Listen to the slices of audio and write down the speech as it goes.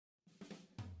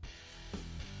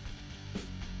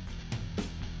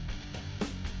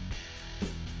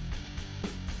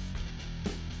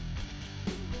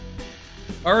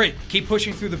Alright, keep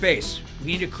pushing through the base. We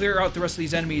need to clear out the rest of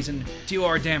these enemies and deal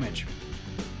our damage.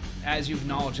 As you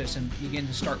acknowledge this and begin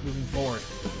to start moving forward,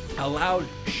 a loud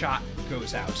shot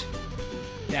goes out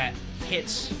that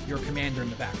hits your commander in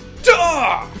the back.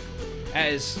 Duh!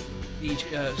 As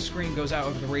the screen goes out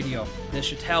over the radio, the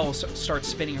shuttle starts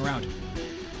spinning around.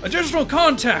 Additional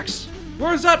contacts!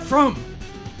 Where's that from?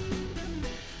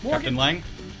 Morgan?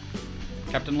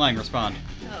 Captain Lang, respond.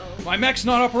 Oh. My mech's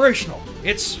not operational.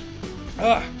 It's...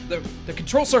 the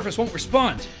control surface won't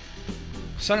respond.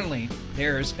 Suddenly,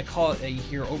 there's a call that you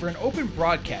hear over an open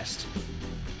broadcast.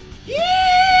 Yeehaw!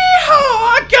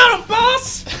 I got him,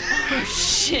 boss! Oh,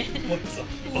 shit. What the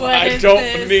fuck? What is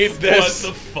don't need this.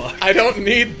 What the fuck? I don't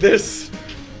need this.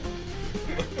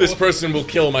 This person will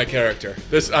kill my character.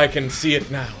 I can see it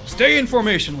now. Stay in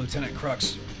formation, Lieutenant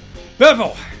Crux.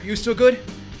 Bevel, you still good?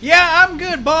 Yeah, I'm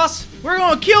good, boss. We're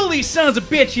gonna kill these sons of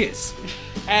bitches.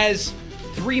 As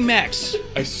 3 mechs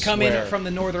come in from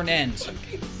the northern end,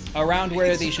 around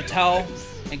where the shuttle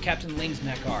and Captain Ling's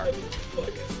mech are.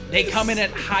 They come in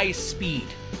at high speed.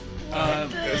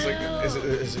 Is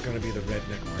it going to be the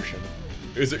redneck Martian?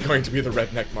 Is it going to be the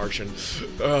redneck Martian?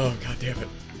 Oh, god damn it.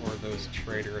 Or those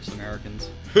traitorous Americans.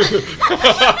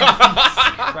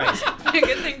 Right.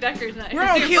 Good thing Decker's not We're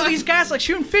gonna kill these guys like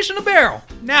shooting fish in a barrel.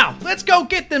 Now, let's go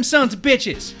get them sons of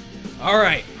bitches. All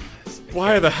right.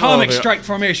 Why the hell? Comic strike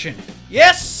formation.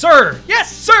 Yes, sir.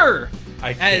 Yes, sir.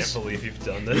 I can't believe you've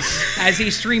done this. As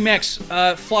these 3 mechs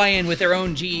fly in with their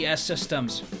own GES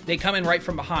systems, they come in right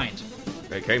from behind.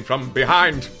 They came from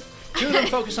behind. 2 of them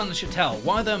focus on the shuttle,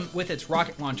 one of them with its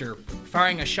rocket launcher,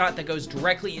 firing a shot that goes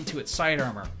directly into its side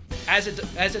armor. As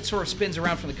it sort of spins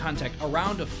around from the contact, a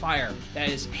round of fire that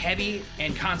is heavy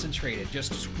and concentrated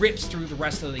just rips through the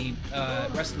rest of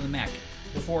the mech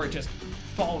before it just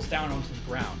falls down onto the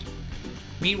ground.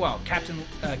 Meanwhile, Captain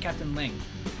Ling,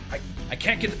 I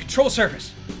can't get the control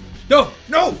surface. No!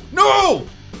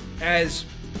 As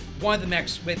one of the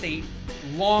mechs with a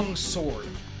long sword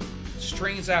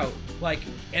strains out like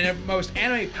in the most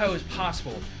anime pose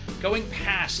possible, going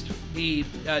past the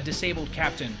disabled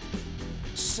captain,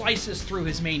 slices through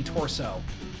his main torso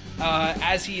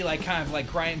as he kind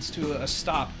of grinds to a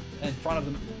stop in front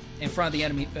of the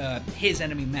enemy, his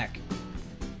enemy mech.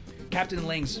 Captain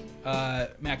Ling's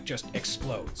mech just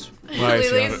explodes.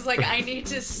 Lily's is like, I need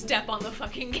to step on the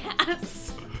fucking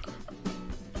gas.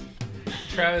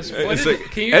 Travis,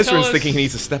 can you tell us... thinking he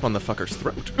needs to step on the fucker's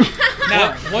throat.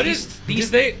 Now, what is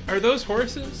these? Are those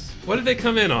horses? What did they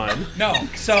come in on? No.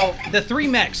 So the 3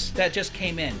 mechs that just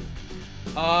came in,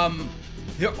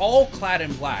 they're all clad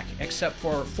in black except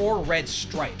for 4 red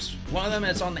stripes. One of them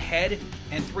is on the head,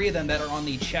 and 3 of them that are on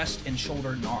the chest and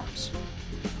shoulder and arms.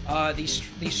 These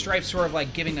stripes sort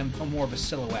of giving them more of a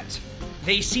silhouette.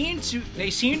 They seem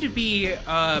to be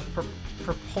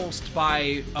propulsed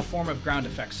by a form of ground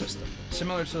effect system,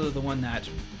 similar to the one that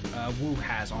Wu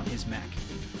has on his mech.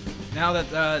 Now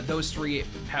that those 3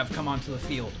 have come onto the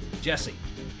field, Jesse,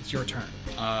 it's your turn.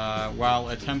 While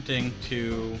attempting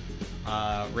to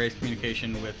raise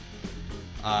communication with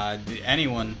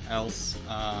anyone else,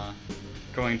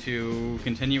 going to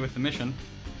continue with the mission.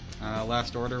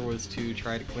 Last order was to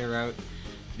try to clear out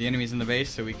the enemies in the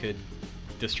base so we could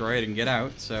destroy it and get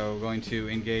out. So going to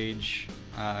engage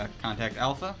Contact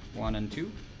Alpha 1 and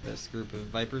 2, this group of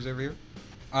Vipers over here.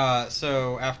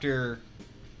 So after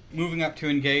moving up to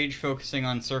engage, focusing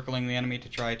on circling the enemy to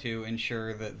try to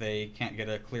ensure that they can't get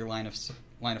a clear line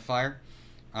of fire,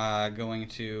 going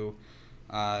to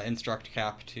instruct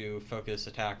Cap to focus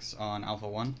attacks on Alpha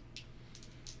 1.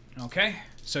 Okay,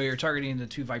 so you're targeting the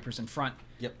 2 Vipers in front.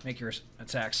 Yep. Make your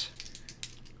attacks.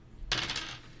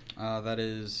 That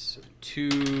is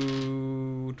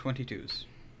 2 22s.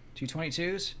 2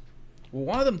 22s? Well,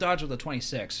 one of them dodged with a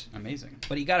 26. Amazing.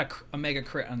 But he got a mega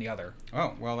crit on the other.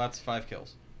 Oh, well, that's 5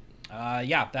 kills.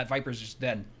 Yeah, that Viper's just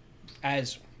dead.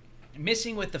 As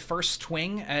missing with the first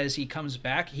swing, as he comes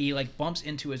back, he bumps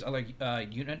into his other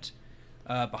unit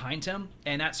behind him,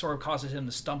 and that sort of causes him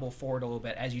to stumble forward a little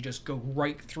bit as you just go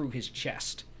right through his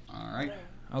chest. All right.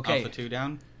 Okay. Alpha 2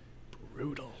 down.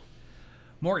 Brutal.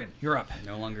 Morgan, you're up.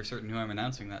 No longer certain who I'm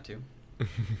announcing that to.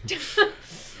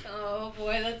 Oh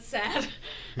boy, that's sad.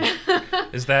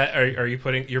 Is that are you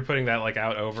putting that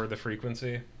out over the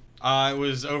frequency? It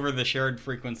was over the shared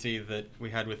frequency that we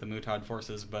had with the Mutad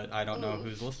forces, but I don't know Ooh.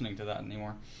 who's listening to that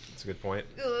anymore. That's a good point.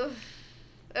 Ugh.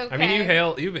 Okay. I mean, you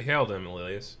hailed him,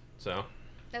 Lilius, so.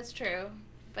 That's true,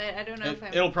 but I don't know if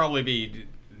It'll probably be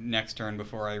next turn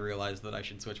before I realize that I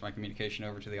should switch my communication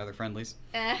over to the other friendlies.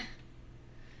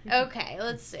 Okay,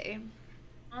 let's see.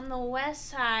 On the west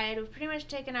side, we've pretty much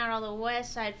taken out all the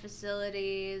west side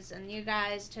facilities, and you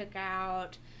guys took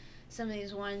out some of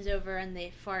these ones over in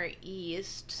the far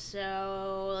east.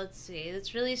 So let's see,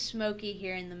 it's really smoky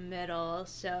here in the middle.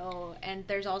 So, and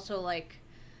there's also like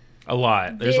A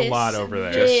lot. There's a lot over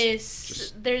there.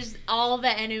 There's all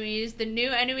the enemies, the new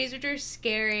enemies, which are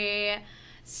scary.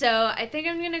 So I think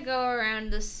I'm gonna go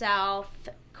around the south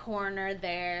corner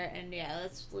there, and yeah,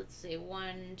 let's see,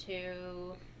 1,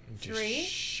 2, 3. Just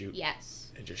shoot.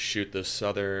 Yes. And just shoot the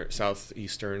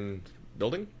southeastern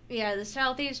building? Yeah, the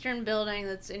southeastern building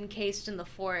that's encased in the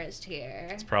forest here.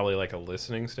 It's probably like a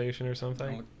listening station or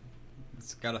something. Oh,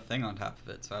 it's got a thing on top of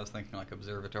it, so I was thinking like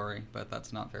observatory, but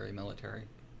that's not very military.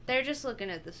 They're just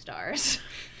looking at the stars.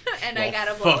 And Well, I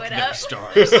gotta blow fuck it the up.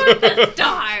 stars. Fuck the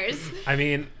stars! I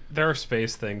mean, there are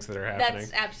space things that are happening.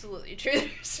 That's absolutely true. There's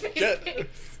space Yeah,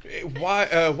 things.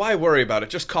 why worry about it?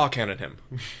 Just caw cannon him.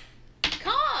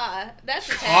 Caw! That's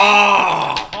a 10.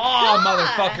 Oh,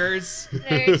 motherfuckers.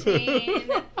 13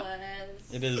 plus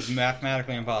It is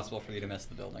mathematically impossible for you to miss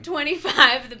the building.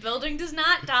 25. The building does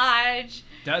not dodge.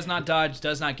 Does not dodge,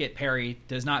 does not get parry,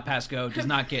 does not pass go, does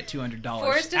not get $200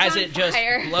 Forest is as on it just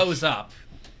fire. blows up.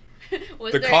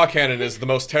 Was The there- caw cannon is the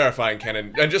most terrifying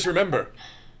cannon. And just remember,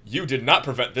 you did not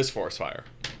prevent this forest fire.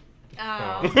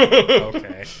 Oh,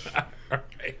 Okay. All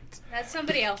right. that's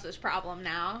somebody else's problem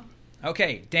now.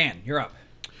 Okay, Dan, you're up.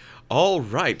 All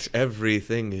right,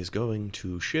 everything is going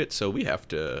to shit, so we have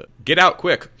to get out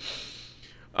quick.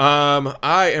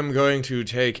 I am going to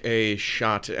take a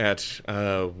shot at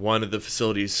one of the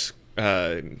facilities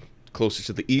closer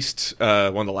to the east,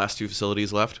 one of the last two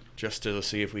facilities left, just to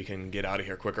see if we can get out of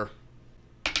here quicker.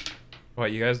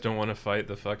 What, you guys don't want to fight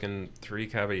the fucking 3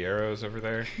 caballeros over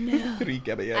there? No. Three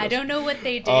caballeros. I don't know what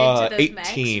they did to those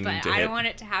 18 mechs, to but I hit. don't want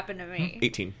it to happen to me.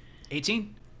 18.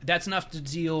 18? That's enough to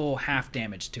deal half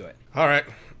damage to it. All right.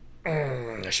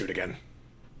 Shoot again.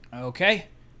 Okay.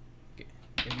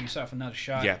 Give yourself another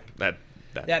shot. Yeah, that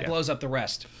That blows up the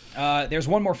rest. There's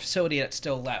one more facility that's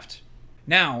still left.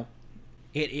 Now,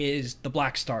 it is the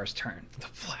Black Star's turn. The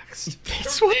Black Stars.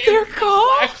 That's what they're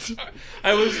called.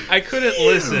 I couldn't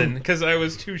listen because I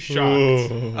was too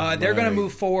shocked. They're going to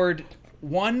move forward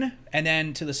 1 and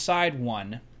then to the side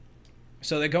 1.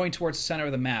 So they're going towards the center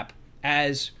of the map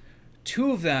as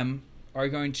 2 of them are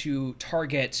going to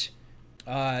target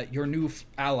your new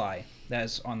ally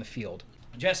that's on the field.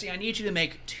 Jesse, I need you to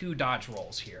make 2 dodge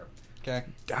rolls here. Okay.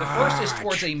 The first is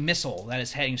towards a missile that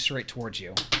is heading straight towards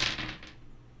you.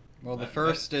 Well, the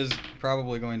first is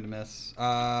probably going to miss.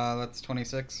 That's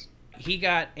 26. He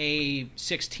got a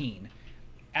 16.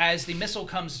 As the missile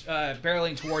comes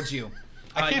barreling towards you,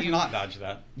 I can't you, not dodge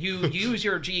that. you use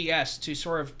your GES to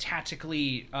sort of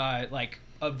tactically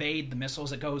evade the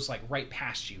missiles that goes like right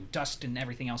past you, dust and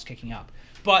everything else kicking up.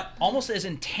 But almost as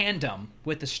in tandem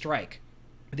with the strike,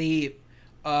 the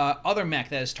other mech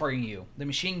that is targeting you, the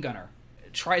machine gunner,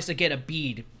 tries to get a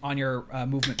bead on your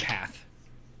movement path.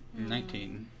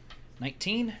 19.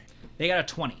 19? They got a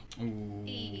 20.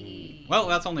 Ooh. Well,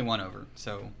 that's only 1 over,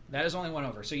 so... That is only 1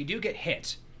 over. So you do get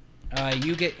hit.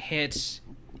 You get hit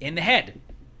in the head.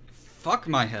 Fuck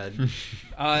my head.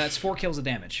 That's 4 kills of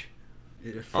damage.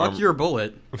 Fuck your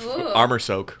bullet. Ooh. Armor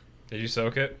soak. Did you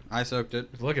soak it? I soaked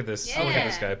it. Look at this. Yeah. Look at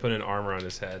this guy putting armor on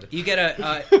his head. You get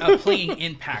a clinging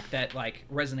impact that like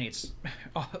resonates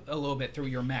a little bit through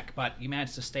your mech, but you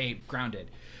manage to stay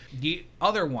grounded. The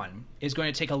other one is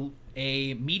going to take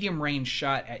a medium range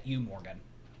shot at you, Morgan.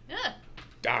 Ugh.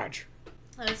 Dodge.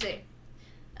 Let's see.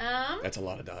 That's a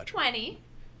lot of dodge. 20.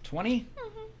 20?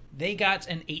 They got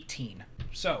an 18.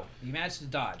 So you managed to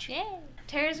dodge. Yay.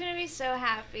 Tara's gonna be so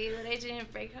happy that I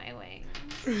didn't break my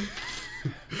wings.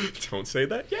 Don't say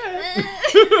that yet.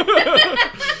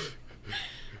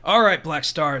 All right, Black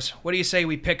Stars. What do you say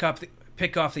we pick off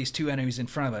these 2 enemies in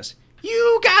front of us?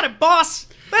 You got it, boss.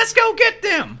 Let's go get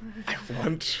them. I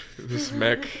want this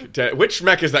mech. Which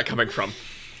mech is that coming from?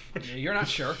 You're not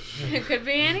sure. It could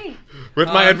be any. With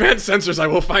my advanced sensors, I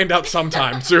will find out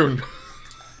sometime soon.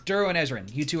 Duro and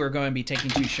Ezrin, you 2 are going to be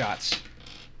taking 2 shots.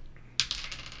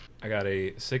 I got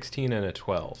a 16 and a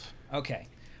 12. Okay.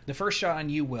 The first shot on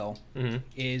you, Will,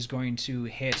 is going to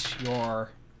hit your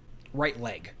right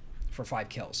leg for 5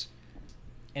 kills.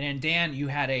 And then, Dan, you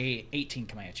had a 18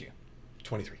 coming at you.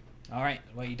 23. All right.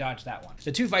 Well, you dodged that one.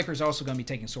 The 2 Vipers are also going to be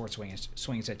taking sword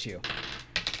swings at you.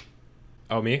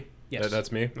 Oh, me? Yes.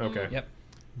 That's me? Okay. Yep.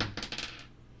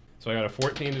 So I got a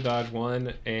 14 to dodge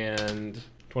one and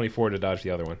 24 to dodge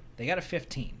the other one. They got a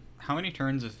 15. How many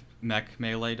turns of mech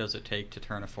melee does it take to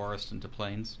turn a forest into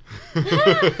plains? That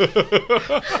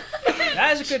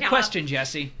is a good Shut question,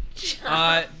 Jesse.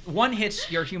 One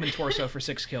hits your human torso for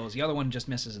 6 kills. The other one just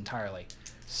misses entirely.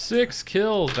 6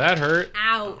 kills. That hurt.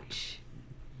 Ouch.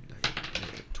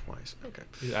 Twice.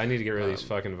 Okay. I need to get rid of these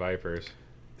fucking vipers.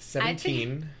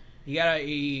 17. You got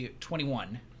a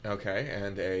 21. Okay,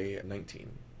 and a 19.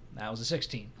 That was a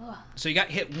 16. Ugh. So you got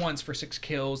hit once for 6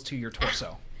 kills to your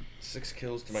torso. 6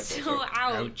 kills to my So torso.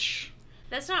 ouch.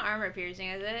 That's not armor piercing,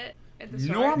 is it? At the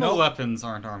sword? Normal weapons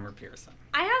aren't armor piercing.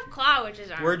 I have claw, which is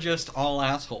armor. We're just all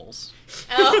assholes.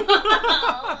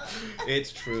 Oh.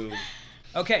 It's true.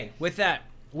 Okay, with that,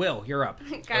 Will, you're up.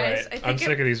 Guys, All right, I I'm think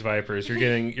sick of these vipers. You're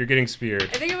getting speared.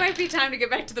 I think it might be time to get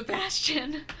back to the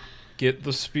bastion. Get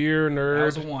the spear, nerd. That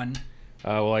was a 1.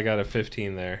 Well, I got a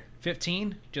 15 there.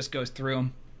 15 just goes through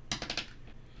him.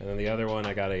 And then the other one,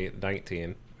 I got a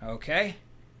 19. Okay.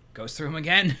 Goes through him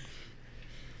again.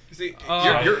 See,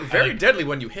 Oh. you're very deadly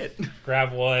when you hit.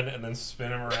 Grab one and then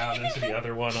spin him around into the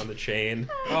other one on the chain.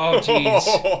 Oh,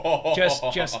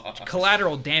 jeez. Just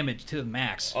collateral damage to the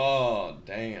max. Oh,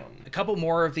 damn. A couple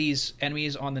more of these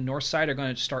enemies on the north side are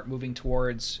going to start moving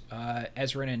towards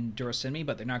Ezrin and Duracinmi,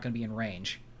 but they're not going to be in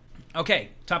range. Okay,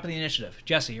 top of the initiative.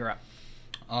 Jesse, you're up.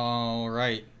 All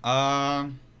right.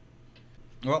 Well,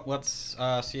 let's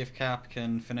see if Cap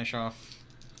can finish off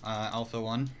Alpha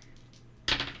 1.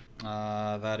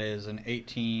 That is an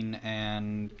 18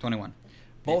 and 21.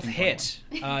 Both 18, hit.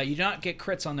 You do not get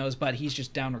crits on those, but he's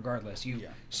just down regardless. You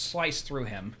slice through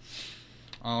him.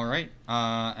 All right.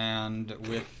 And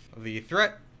with the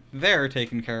threat there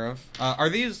taken care of, are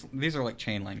these are like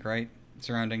chain link, right?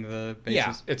 Surrounding the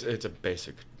bases? Yeah. It's a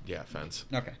basic, fence.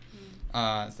 Okay.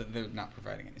 So they're not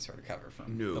providing any sort of cover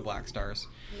from No. the Black Stars.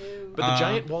 But the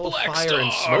giant wall of Black fire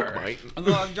and Star. smoke might.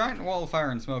 The giant wall of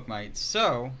fire and smoke might.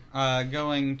 So,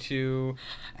 going to...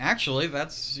 Actually,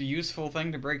 that's a useful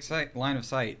thing to break line of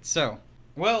sight. So,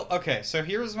 well, okay, so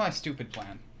here's my stupid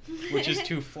plan. Which is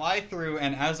to fly through,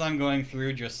 and as I'm going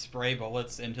through, just spray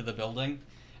bullets into the building.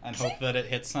 And hope that it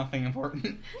hits something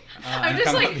important. I'm and just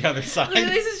come like, out the other side.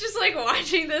 this is just like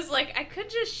watching this, like, I could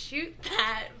just shoot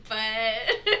that,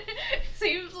 but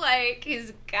seems like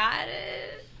he's got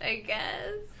it, I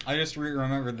guess. I just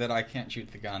remembered that I can't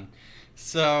shoot the gun.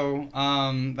 So,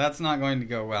 that's not going to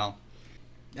go well.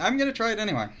 I'm going to try it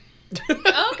anyway.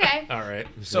 Okay. All right.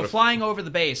 So flying over the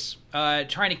base,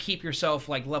 trying to keep yourself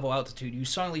like level altitude, you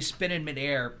suddenly spin in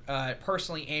midair,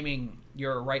 personally aiming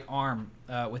your right arm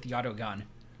with the auto gun.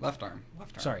 Left arm.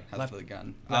 Sorry, Has left- the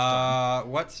gun. left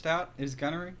arm. What stat is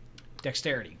gunnery?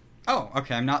 Dexterity. Oh,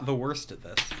 okay. I'm not the worst at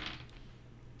this.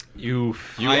 You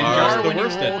I are am the just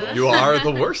worst at at this. You are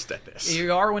the worst at this.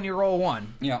 You are when you roll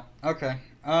 1. Yeah. Okay.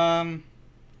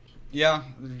 Yeah.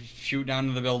 Shoot down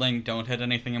to the building. Don't hit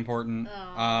anything important.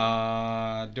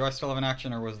 Oh. Do I still have an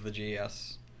action, or was the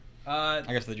GS? I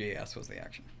guess the GS was the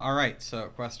action. All right. So,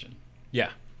 question: Yeah.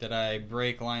 did I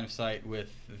break line of sight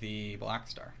with the Black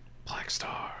Star? Black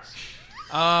stars.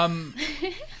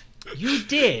 You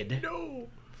did. No.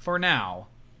 For now.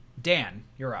 Dan,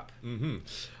 you're up. Mm-hmm.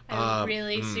 I would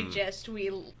really suggest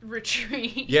we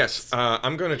retreat. Yes,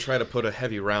 I'm going to try to put a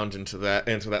heavy round into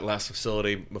that last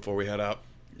facility before we head out.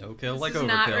 No kill, This like is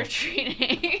not overkill.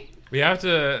 retreating. We have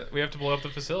to blow up the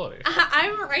facility.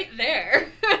 I'm right there.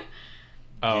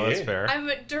 Oh, that's Yeah. fair. I'm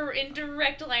in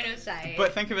direct line of sight.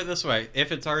 But think of it this way: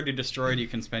 if it's already destroyed, you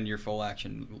can spend your full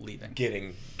action leaving.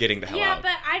 Getting the hell yeah, out.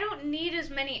 but I don't need as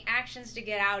many actions to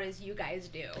get out as you guys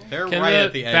do. They're Can right the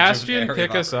at the edge Bastion of the area pick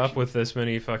of us up operation. with this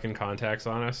many fucking contacts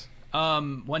on us?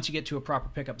 Once you get to a proper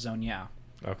pickup zone, yeah.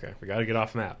 Okay, we gotta get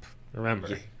off map. Remember.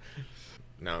 Yeah.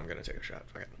 No, I'm going to take a shot.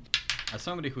 Okay. As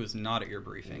somebody who is not at your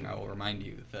briefing, I will remind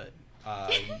you that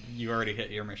you already hit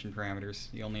your mission parameters.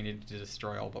 You only needed to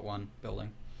destroy all but one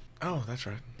building. Oh, that's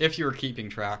right. If you were keeping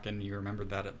track and you remembered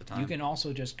that at the time. You can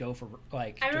also just go for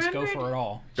I just go remembered- for it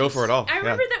all. Go for it all. I yeah.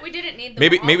 remember that we didn't need them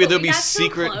Maybe- all, maybe but there'll we be got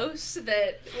secret- so close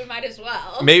that we might as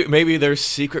well. Maybe there's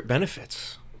secret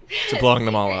benefits to blowing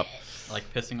them all up.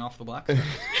 Like pissing off the Black Star.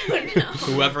 No.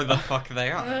 Whoever the fuck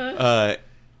they are.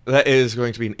 That is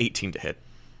going to be an 18 to hit.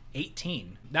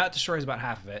 18. That destroys about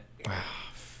half of it.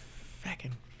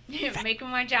 Fucking. You're making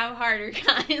my job harder,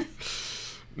 guys.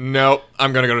 No,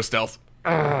 I'm going to go to stealth.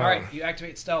 All right, you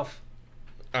activate stealth.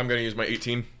 I'm going to use my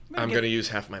 18. I'm Okay. going to use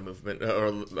half my movement,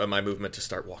 or my movement to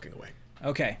start walking away.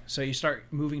 Okay, so you start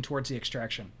moving towards the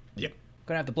extraction. Yep.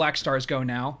 Gonna have the Black Stars go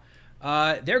now.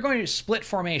 They're going to split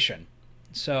formation.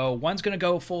 So one's going to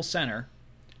go full center.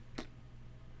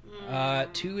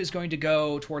 2 is going to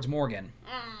go towards Morgan.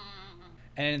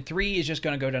 And 3 is just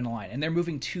going to go down the line. And they're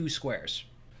moving 2 squares.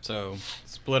 So,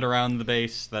 split around the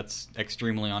base that's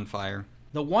extremely on fire.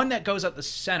 The one that goes up the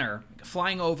center,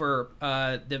 flying over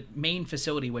the main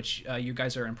facility, which you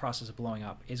guys are in process of blowing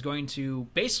up, is going to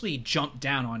basically jump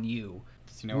down on you.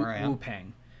 Does he know where I am?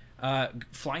 Wu-Pang.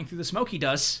 Flying through the smoke, he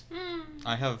does.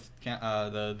 I have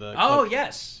the. Oh, cloak.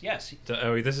 yes.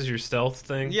 Oh, this is your stealth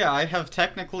thing? Yeah, I have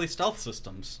technically stealth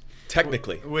systems.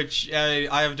 Technically. Which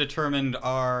I have determined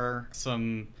are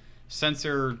some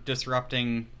sensor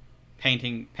disrupting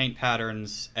paint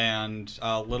patterns and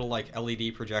little like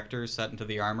LED projectors set into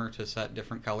the armor to set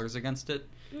different colors against it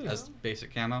as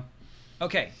basic camo.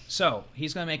 Okay, so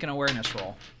he's going to make an awareness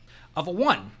roll of a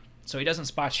 1, so he doesn't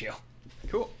spot you.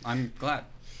 Cool. I'm glad.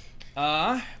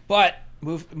 But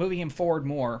moving him forward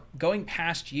more, going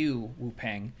past you,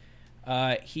 Wu-Pang,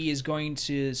 he is going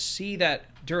to see that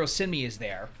Durosinmi is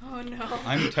there. Oh no.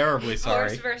 I'm terribly sorry.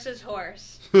 Horse versus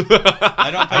horse. I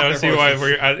don't see why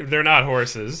they're not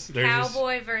horses. They're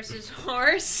Cowboy versus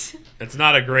horse. It's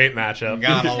not a great matchup.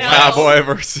 Cowboy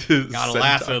versus Gotta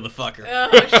lasso the fucker.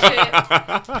 Oh shit.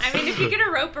 I mean, if you get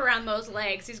a rope around those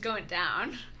legs, he's going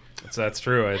down. That's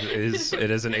true. It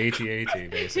is an AT-AT,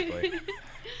 basically.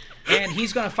 And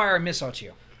he's going to fire a missile at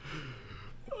you.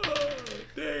 Oh,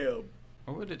 damn.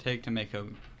 What would it take to make a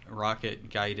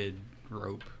rocket-guided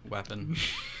rope weapon?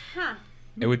 Huh.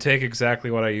 It would take exactly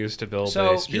what I used to build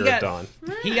So a Spear of Dawn.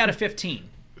 He got a 15.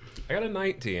 I got a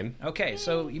 19. Okay,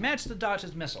 so you managed to dodge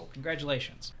his missile.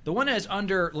 Congratulations. The one that is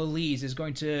under Lilise is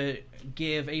going to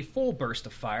give a full burst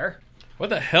of fire. What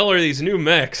the hell are these new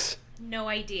mechs? No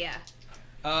idea.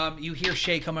 You hear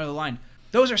Shay come out of the line.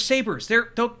 Those are sabers. They're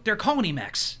colony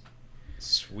mechs.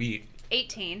 Sweet.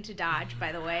 18 to dodge,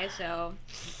 by the way, so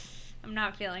I'm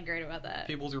not feeling great about that.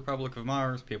 People's Republic of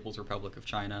Mars, People's Republic of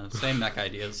China. Same mech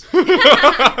ideas.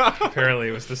 Apparently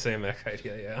it was the same mech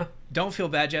idea, yeah. Don't feel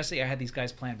bad, Jesse. I had these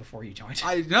guys planned before you joined.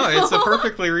 I know, it's a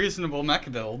perfectly reasonable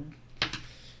mech build.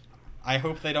 I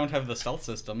hope they don't have the stealth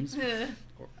systems.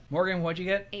 Morgan, what'd you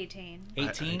get? 18.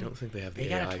 18? I don't think they have the They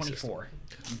got AI a 24.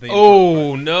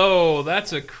 Oh, no.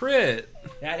 That's a crit.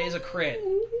 That is a crit.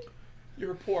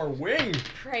 Your poor wing.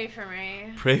 Pray for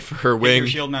me. Pray for her Hit wing. your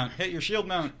shield mount. Hit your shield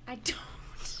mount. I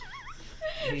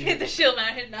don't. Hit the shield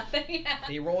mount, hit nothing. Yeah.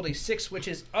 They rolled a 6, which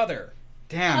is other.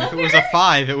 Damn, if it was a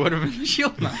 5, it would have been the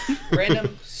shield mount.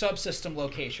 Random subsystem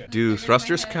location. Do Over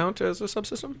thrusters my head. count as a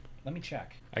subsystem? Let me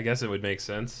check. I guess it would make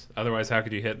sense. Otherwise, how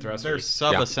could you hit They're thrusters?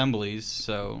 sub-assemblies,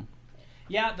 so...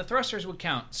 Yeah, the thrusters would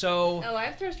count. So, Oh, I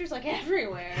have thrusters like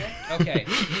everywhere. okay.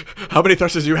 How many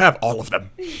thrusters do you have? All of them.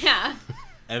 Yeah.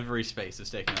 Every space is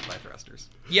taken up by thrusters.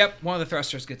 Yep, one of the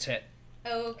thrusters gets hit.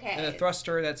 Okay. The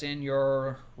thruster that's in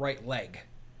your right leg.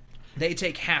 They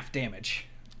take half damage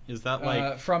Is that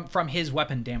like... from his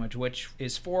weapon damage, which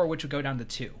is 4, which would go down to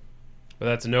 2. But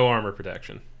that's no armor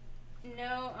protection.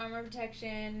 No armor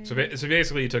protection. So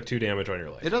basically, you took 2 damage on your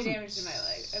leg. It doesn't damage to my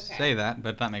leg. Okay. say that,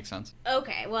 but that makes sense.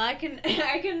 Okay. Well, I can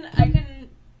I can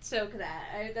soak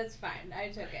that. That's fine. I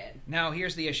took it. Now,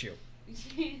 here's the issue.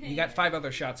 You got 5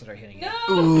 other shots that are hitting you. No.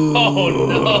 Oh,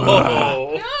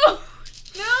 no. No.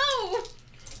 No.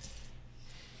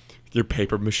 Your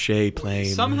paper mache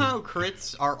plane. Somehow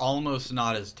crits are almost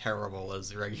not as terrible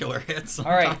as regular hits All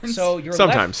right, sometimes. so your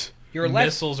Sometimes. left, your left,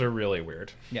 Missiles are really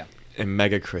weird. yeah, And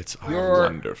mega crits are your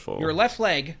wonderful. Your left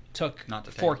leg took Not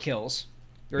to 4 take. kills.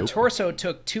 Your Nope. torso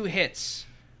took 2 hits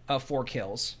of 4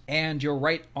 kills, and your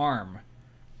right arm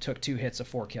took 2 hits of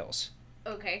 4 kills.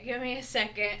 Okay. Give me a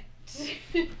second.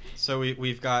 So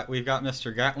we've got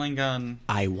Mr. Gatling gun.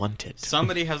 I want it.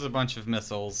 Somebody has a bunch of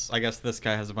missiles. I guess this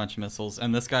guy has a bunch of missiles,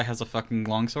 and this guy has a fucking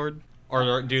longsword.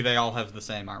 Or do they all have the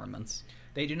same armaments?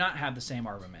 They do not have the same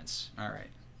armaments. All right.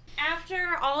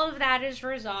 After all of that is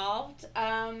resolved,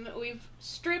 we've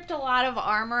stripped a lot of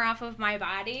armor off of my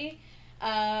body.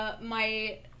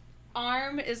 My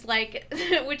arm is like,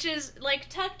 which is like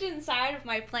tucked inside of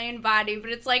my plain body, but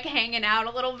it's like hanging out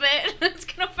a little bit. It's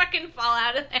gonna fucking fall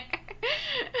out of there.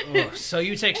 Ugh, so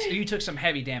you took some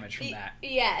heavy damage from that.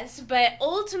 Yes, but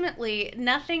ultimately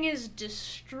nothing is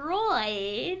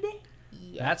destroyed.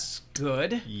 That's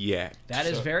good. Yeah. That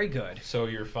is So- very good. So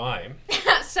you're fine.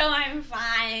 So I'm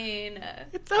fine.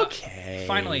 It's okay.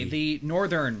 Finally, the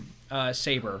northern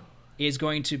saber is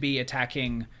going to be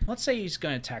attacking. Let's say he's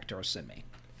going to attack Durosinmi.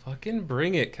 Fucking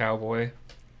bring it, cowboy.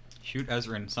 Shoot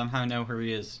Ezrin. Somehow know who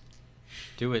he is.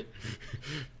 Do it.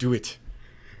 Do it.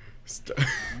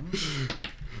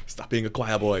 Stop being a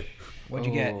choir boy. What'd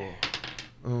you get?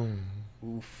 Oh.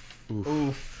 Oof. Oof.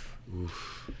 Oof.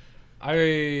 Oof.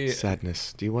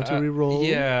 Sadness. Do you want to re-roll?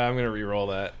 Yeah, I'm gonna re-roll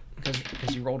that.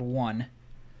 Because you rolled a 1.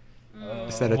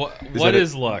 Is that a, What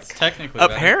is luck? It's technically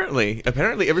better. Apparently,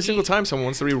 every single time someone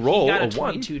wants to He re-roll got a a 1.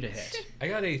 22 to hit. I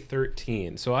got a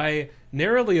 13, so I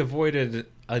narrowly avoided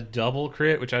a double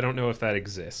crit, which I don't know if that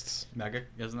exists.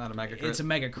 Isn't that a mega crit? It's a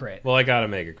mega crit. Well, I got a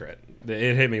mega crit.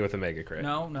 It hit me with a mega crit.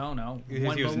 No.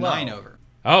 Because he was below. 9 over.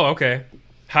 Oh, okay.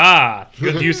 Ha!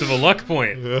 Good use of a luck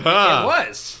point. It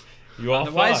was. You all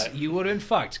Otherwise, thought. you would have been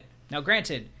fucked. Now,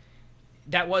 granted,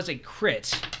 that was a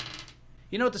crit.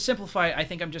 You know what, to simplify, I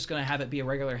think I'm just going to have it be a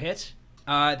regular hit.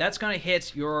 That's going to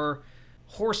hit your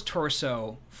horse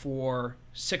torso for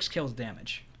 6 kills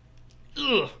damage.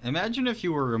 Ugh. Imagine if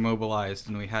you were immobilized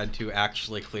and we had to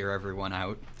actually clear everyone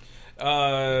out.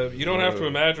 You don't have to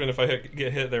imagine if I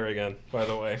get hit there again, by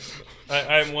the way.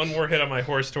 I'm one more hit on my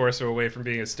horse torso away from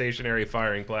being a stationary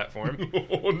firing platform.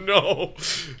 Oh, no.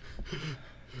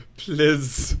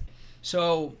 Please.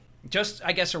 So, just,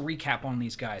 I guess, a recap on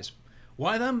these guys.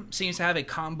 One of them seems to have a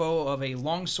combo of a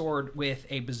longsword with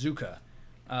a bazooka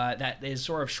that is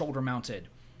sort of shoulder-mounted.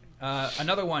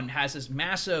 Another one has this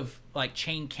massive,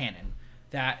 chain cannon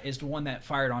that is the one that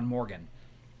fired on Morgan.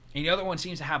 And the other one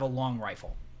seems to have a long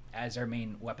rifle as their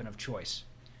main weapon of choice.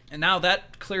 And now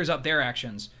that clears up their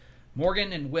actions.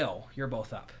 Morgan and Will, you're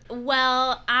both up.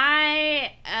 Well,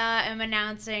 I am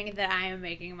announcing that I am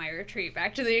making my retreat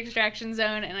back to the extraction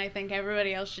zone, and I think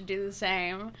everybody else should do the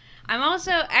same. I'm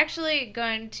also actually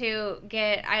going to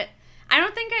get... I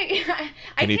don't think I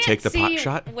Can you can't take the see pot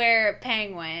shot? where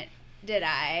Pang went, did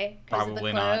I? 'Cause of the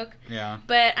Probably cloak. not. Yeah.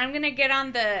 But I'm going to get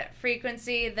on the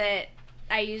frequency that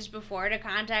I used before to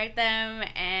contact them,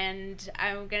 and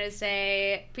I'm going to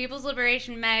say, People's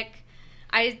Liberation Mech,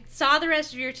 I saw the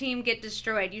rest of your team get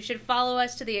destroyed. You should follow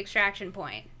us to the extraction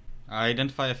point.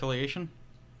 Identify affiliation?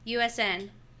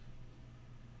 USN.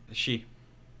 She.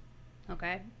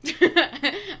 Okay.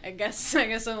 I guess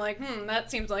I'm like, that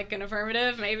seems like an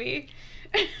affirmative, maybe.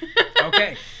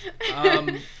 Okay.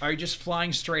 Are you just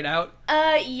flying straight out?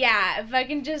 Yeah, if I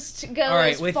can just go All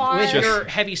right, as with far your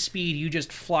heavy speed, you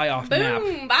just fly off map.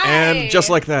 Boom, bye. And just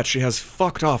like that, she has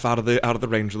fucked off out of the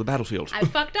range of the battlefield. I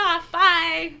fucked off,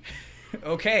 bye.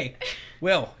 Okay.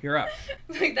 Will, you're up.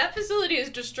 Like, that facility is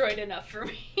destroyed enough for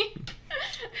me.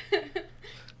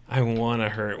 I want to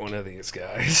hurt one of these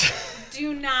guys.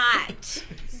 Do not.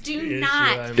 Do issue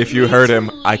not. I'm If you need hurt to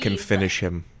him, I can leave. finish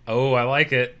him. Oh, I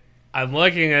like it. I'm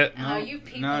liking it. Oh, you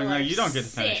people No, are you don't get to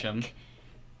finish him. sick.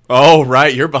 Oh,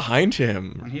 right, you're behind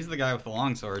him. He's the guy with the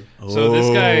longsword. So this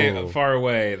guy Oh. far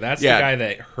away, that's Yeah. the guy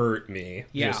that hurt me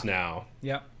Yeah. just now.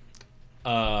 Yep.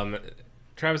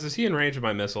 Travis, is he in range of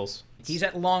my missiles? He's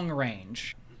at long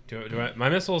range. My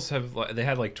missiles they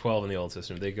had 12 in the old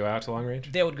system. Do they go out to long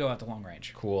range? They would go out to long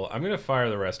range. Cool. I'm going to fire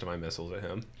the rest of my missiles at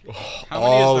him. How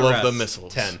many is All the of rest? the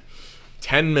missiles. 10.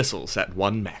 10 missiles at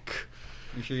one mech.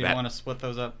 You sure you That- don't want to split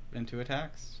those up into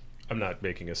attacks? I'm not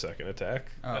making a second attack.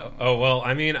 Oh. Well,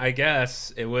 I mean, I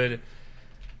guess it would...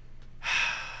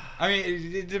 I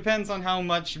mean, it depends on how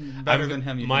much better than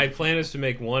him you My think. plan is to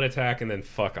make one attack and then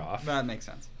fuck off. That makes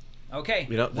sense. Okay.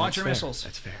 That's Launch your fair. missiles.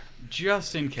 That's fair.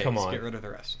 Just in case, Come on. get rid of the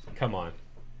rest. Come on.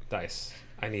 Dice.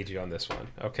 I need you on this one.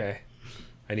 Okay.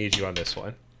 I need you on this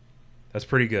one. That's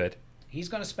pretty good. He's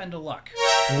going to spend a luck.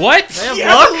 What?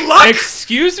 luck?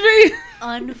 Excuse me?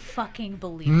 Unfucking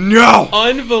believable. No!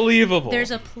 Unbelievable.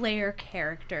 There's a player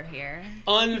character here.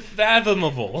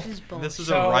 Unfathomable. This is bullshit. This is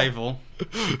So- a rival.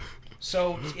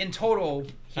 So, in total,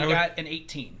 he I would- got an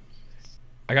 18.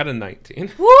 I got a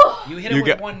 19. Woo! You hit him You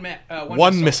with got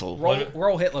one missile.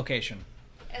 Roll hit location.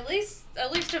 At least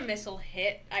a missile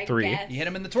hit, I 3. guess. You hit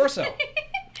him in the torso.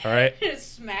 All right.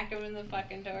 Just smack him in the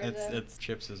fucking torso. It's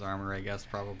Chips' armor, I guess,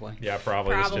 probably. Yeah,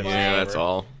 probably. It's Probably. just Yeah, that's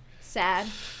all. Sad.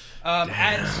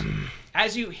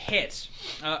 As you hit,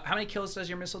 how many kills does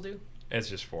your missile do? It's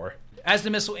just 4. As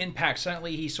the missile impacts,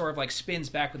 suddenly he sort of spins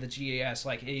back with the GAS,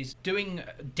 like he's doing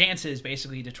dances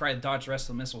basically to try to dodge the rest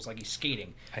of the missiles, like he's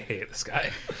skating. I hate this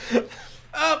guy.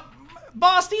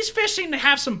 Boss, these fish seem to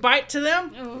have some bite to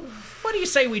them. Ooh. What do you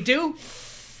say we do?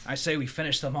 I say we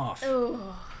finish them off. Ooh.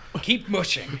 Keep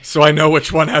mushing. So I know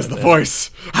which one has the voice.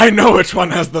 I know which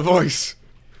one has the voice.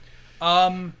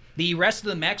 The rest of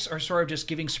the mechs are sort of just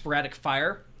giving sporadic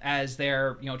fire as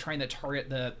they're, trying to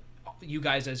target you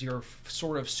guys as you're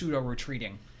sort of pseudo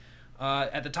retreating.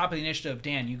 At the top of the initiative,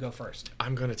 Dan, you go first.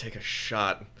 I'm going to take a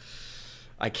shot.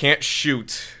 I can't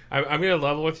shoot. I'm going to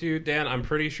level with you, Dan. I'm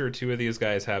pretty sure 2 of these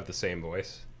guys have the same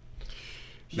voice.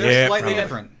 They're Yeah, slightly probably.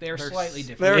 different. They're slightly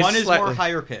different. they're- One is more slightly-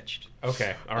 higher pitched.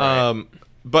 Okay. All right.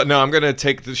 But no, I'm going to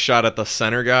take the shot at the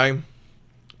center guy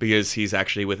because he's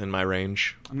actually within my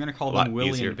range. I'm going to call A lot them Willie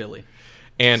easier. and Billy.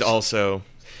 And also,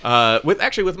 with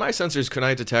my sensors, can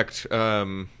I detect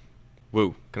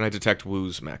Woo? Can I detect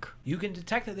Woo's mech? You can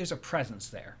detect that there's a presence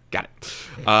there. Got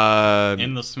it.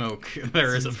 In the smoke,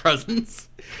 there is a presence.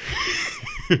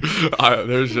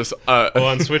 There's just Well,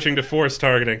 I'm switching to force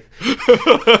targeting.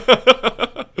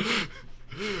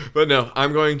 But no,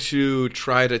 I'm going to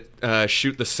try to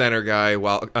shoot the center guy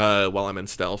while I'm in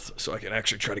stealth, so I can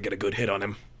actually try to get a good hit on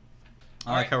him.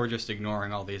 I like how we're just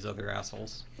ignoring all these other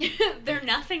assholes. They're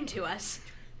nothing to us.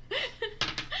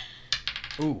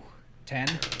 Ooh, 10.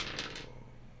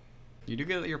 You do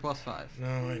get your +5, No,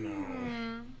 I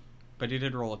know. but you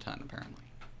did roll a 10 apparently.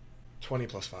 20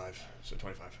 plus 5, so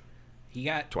 25. He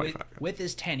got 25. with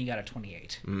his 10. He got a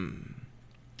 28.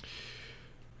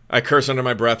 I curse under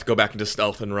my breath, go back into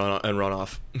stealth, and run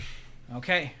off.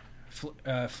 Okay,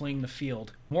 fleeing the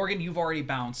field. Morgan, you've already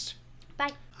bounced.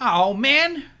 Bye. Oh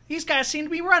man, these guys seem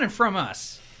to be running from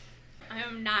us.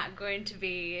 I'm not going to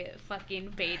be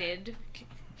fucking baited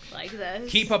like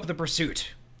this. Keep up the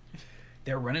pursuit.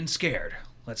 They're running scared.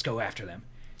 Let's go after them.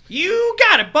 You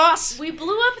got it, boss. We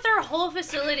blew up their whole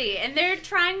facility, and they're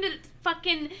trying to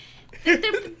fucking. They're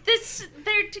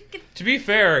To be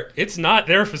fair, it's not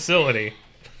their facility.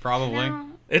 Probably.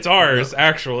 No. It's ours,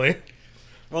 actually.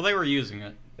 Well, they were using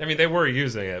it. I mean, they were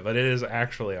using it, but it is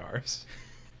actually ours.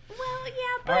 Well,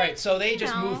 yeah, but All right, so they you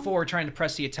just know, move forward, trying to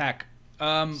press the attack.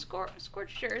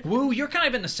 Scorched earth. Woo, you're kind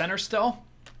of in the center still.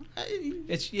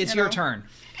 It's your turn.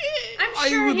 I'm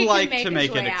sure I would he like can make to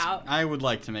make his it. way out. I would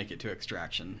like to make it to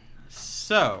extraction.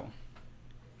 So,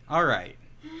 all right.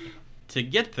 To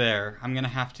get there, I'm gonna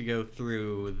have to go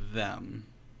through them.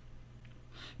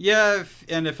 Yeah,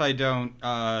 if I don't,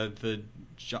 the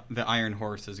Iron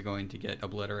Horse is going to get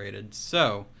obliterated.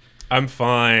 So, I'm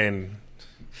fine.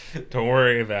 Don't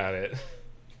worry about it. I'm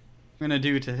gonna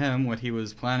do to him what he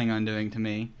was planning on doing to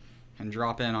me, and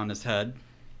drop in on his head.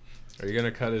 Are you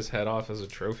gonna cut his head off as a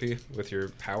trophy with your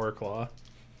power claw?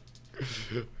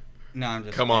 No, I'm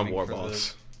just Come on, aiming for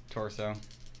Warballs. the torso.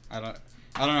 I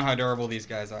don't know how durable these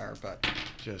guys are, but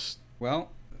Just well.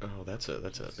 oh, that's a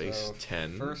base So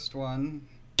 10. First one,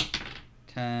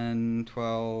 10,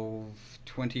 12,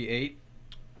 28.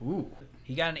 Ooh,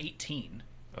 he got an 18.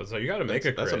 Oh, so you gotta make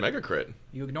a crit. That's a mega crit.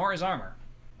 You ignore his armor.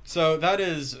 So that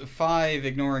is 5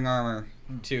 ignoring armor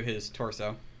to his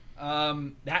torso.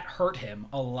 That hurt him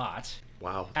a lot.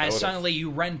 Wow. As suddenly you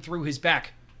run through his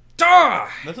back. Duh!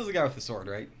 This is the guy with the sword,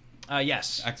 right?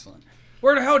 Yes. Excellent.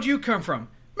 Where the hell did you come from?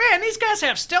 Man, these guys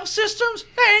have stealth systems?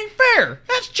 That ain't fair.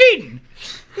 That's cheating.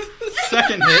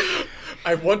 Second hit.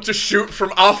 I want to shoot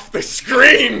from off the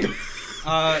screen.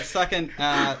 Second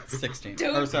at 16.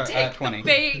 Don't Or sorry, take at 20. the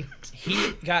bait.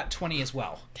 He got 20 as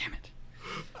well. Damn it.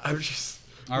 I'm just.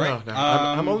 All right. No,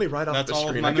 I'm only right off that's the all of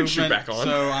screen. my I can shoot movement, back on.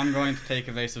 So I'm going to take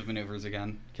evasive maneuvers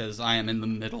again because I am in the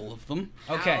middle of them.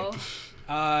 Okay.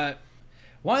 Ow.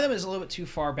 One of them is a little bit too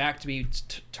far back to be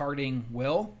targeting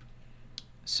Will.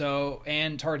 So,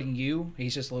 and targeting you.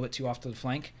 He's just a little bit too off to the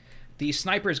flank. The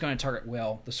sniper is going to target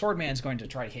Will. The swordman is going to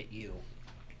try to hit you.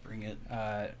 Bring it.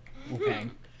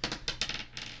 Wupang.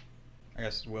 I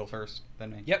guess Will first,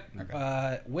 then me. Yep.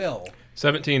 Okay. Will.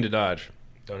 17 to dodge.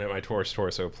 Don't hit my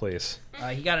torso, please.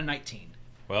 He got a 19.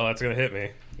 Well, that's gonna hit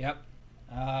me. Yep.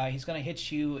 He's going to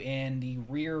hit you in the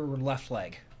rear left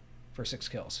leg for 6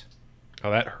 kills. Oh,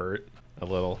 that hurt a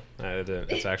little.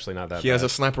 It's actually not that He bad. has a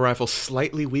sniper rifle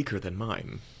slightly weaker than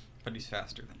mine, But he's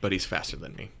faster than me. but he's faster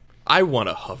than me. I want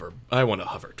to hover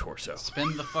torso.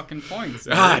 Spend the fucking points.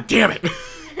 Ah, damn it!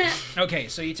 Okay,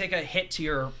 so you take a hit to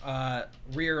your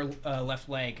rear left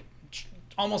leg,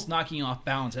 almost knocking you off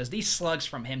balance, as these slugs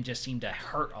from him just seem to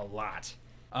hurt a lot.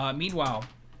 Meanwhile,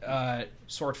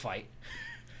 sword fight.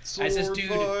 As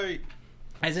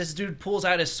this dude pulls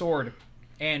out his sword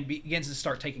and begins to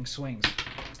start taking swings.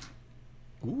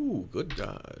 Ooh, good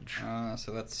dodge.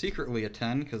 So that's secretly a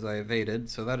 10 because I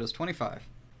evaded. So that is 25.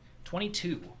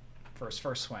 22 for his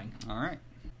first swing. All right.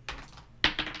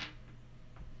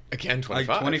 Again,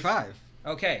 25. 25.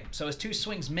 Okay, so his 2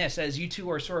 swings miss as you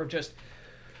two are sort of just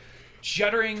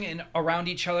juddering and around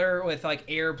each other with like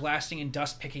air blasting and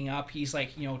dust picking up. He's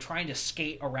like, trying to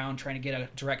skate around, trying to get a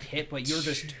direct hit, but you're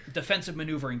just defensive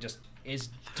maneuvering just is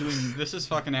doing. This is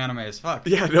fucking anime as fuck.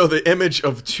 Yeah, no, the image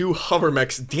of 2 hover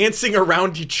mechs dancing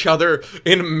around each other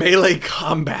in melee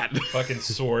combat. Fucking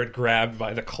sword grabbed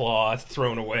by the claw,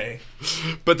 thrown away.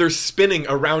 But they're spinning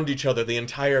around each other the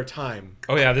entire time.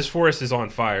 Oh yeah, this forest is on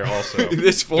fire also.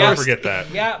 This Don't forest. forget that.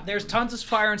 Yeah, there's tons of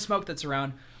fire and smoke that's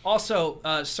around. Also,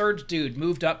 Surge Dude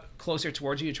moved up closer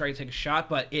towards you to try to take a shot,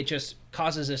 but it just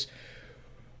causes this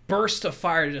burst of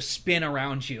fire to just spin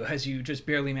around you as you just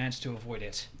barely manage to avoid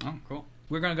it. Oh, cool.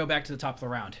 We're going to go back to the top of the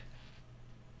round.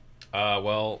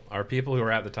 Well, our people who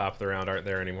are at the top of the round aren't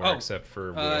there anymore except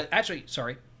for Will. Actually,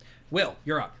 sorry. Will,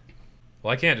 you're up.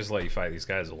 Well, I can't just let you fight these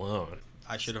guys alone.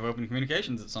 I should have opened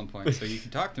communications at some point so you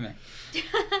could talk to me.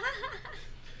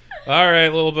 All right,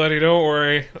 little buddy, don't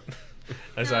worry.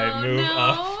 As I move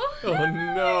up. Oh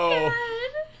no! God.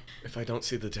 If I don't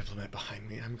see the diplomat behind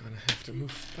me, I'm gonna have to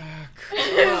move back.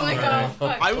 Oh my god,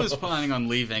 fuck. I was planning on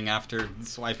leaving after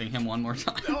swiping him one more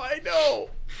time. No, I know.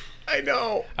 I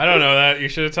know. I don't know that. You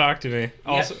should have talked to me.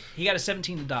 Also, He got a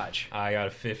 17 to dodge. I got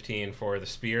a 15 for the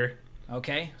spear.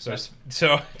 Okay.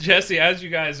 So Jesse, as you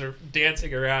guys are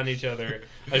dancing around each other,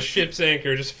 a ship's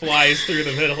anchor just flies through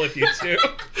the middle of you two.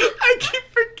 I keep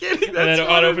forgetting And then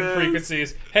on open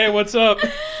frequencies, hey, what's up?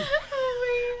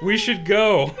 We should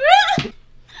go.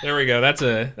 There we go. That's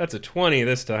a 20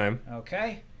 this time.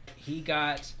 Okay. He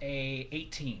got a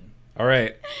 18. All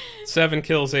right. 7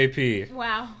 kills AP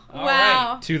Wow. All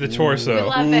Wow. to the We torso.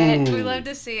 love it. We love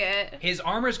to see it. His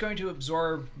armor is going to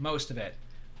absorb most of it,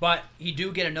 but you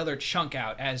do get another chunk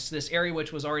out as this area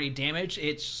which was already damaged.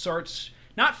 It starts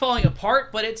not falling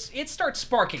apart, but it starts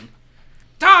sparking.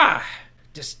 Ah!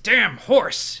 This damn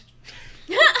horse.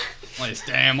 This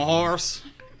damn horse.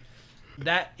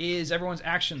 That is everyone's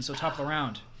action. So top of the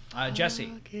round,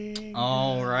 Jesse.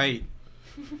 All right.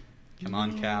 Come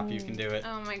on, Cap. You can do it.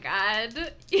 Oh my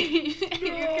god. You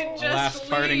can just Last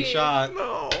parting leave. shot.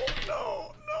 No.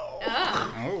 Oh,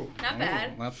 Oh, Not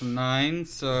bad. That's a 9,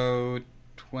 so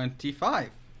 25.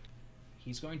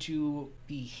 He's going to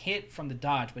be hit from the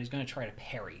dodge, but he's going to try to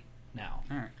parry now.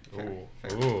 All right. Fair, Ooh.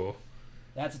 fair. Ooh.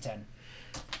 That's a 10.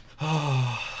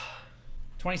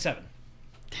 27.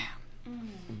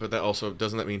 But that also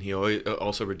doesn't that mean he always,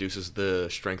 also reduces the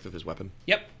strength of his weapon?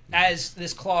 Yep. As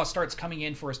this claw starts coming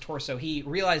in for his torso, he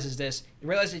realizes this. He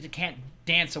realizes he can't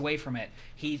dance away from it.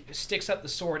 He sticks up the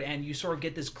sword, and you sort of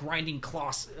get this grinding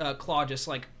claw just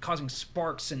like causing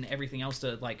sparks and everything else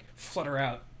to like flutter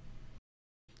out.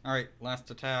 All right, last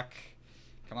attack.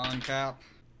 Come on, Cap.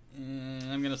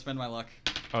 I'm gonna spend my luck.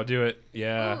 I'll do it.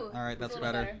 Yeah. Ooh, All right, that's a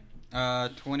little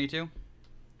better. 22.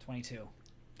 22.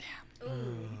 Ooh.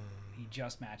 He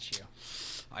just matched you.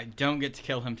 I don't get to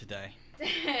kill him today.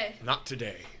 Not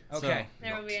today. Okay.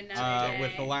 There will be another day.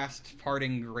 With the last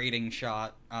parting grating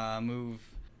shot, move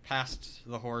past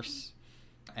the horse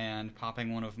and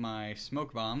popping one of my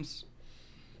smoke bombs,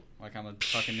 like I'm a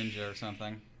fucking ninja or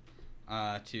something,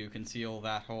 to conceal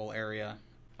that whole area.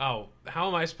 Oh, how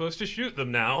am I supposed to shoot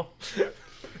them now?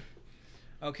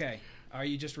 Okay. Are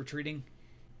you just retreating?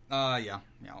 Yeah.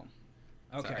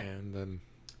 Okay. And then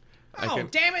Oh,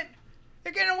 damn it!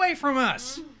 They're getting away from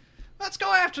us! Let's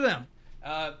go after them!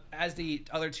 As the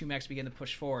other two mechs begin to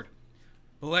push forward.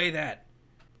 Belay that.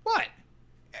 What?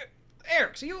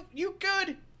 Eric, you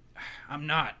good? I'm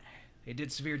not. They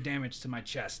did severe damage to my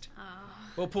chest. Oh.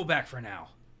 We'll pull back for now.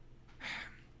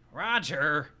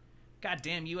 Roger.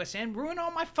 Goddamn USN ruined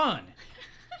all my fun.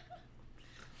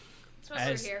 That's what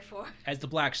As- we're here for. As the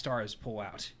Black Stars pull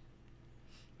out.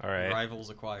 All right. Rivals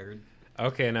acquired.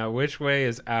 Okay, now which way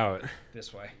is out?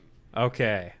 This way.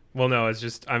 Okay. Well, no, it's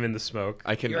just I'm in the smoke.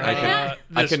 I can You're I can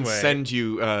I this can way. send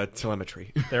you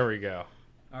telemetry. There we go.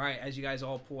 All right, as you guys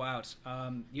all pull out,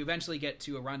 you eventually get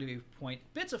to a rendezvous point.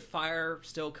 Bits of fire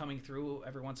still coming through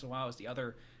every once in a while as the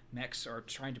other mechs are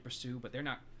trying to pursue, but they're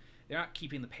not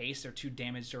keeping the pace. They're too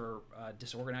damaged or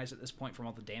disorganized at this point from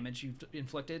all the damage you've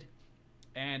inflicted.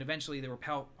 And eventually the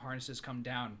rappel harnesses come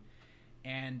down,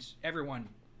 and everyone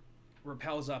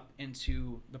rappels up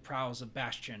into the prows of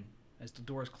Bastion as the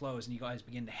doors close and you guys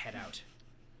begin to head out.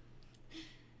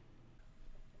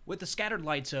 With the scattered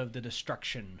lights of the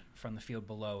destruction from the field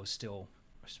below still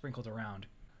sprinkled around,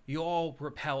 you all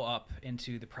rappel up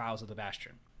into the prows of the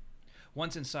Bastion.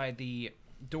 Once inside, the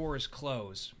doors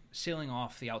close, sealing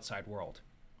off the outside world,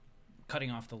 cutting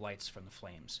off the lights from the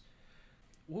flames.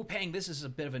 Wu-Pang, this is a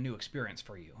bit of a new experience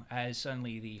for you, as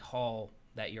suddenly the hall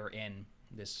that you're in,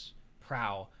 this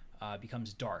prow,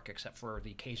 becomes dark, except for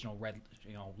the occasional red,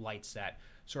 lights that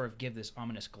sort of give this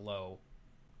ominous glow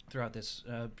throughout this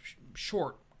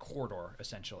short corridor,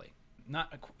 essentially.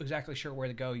 Not exactly sure where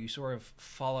to go. You sort of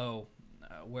follow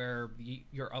where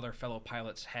your other fellow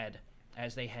pilots head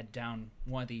as they head down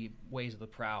one of the ways of the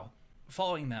prow.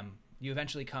 Following them, you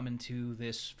eventually come into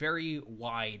this very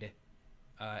wide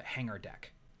hangar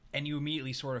deck, and you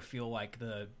immediately sort of feel like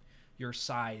your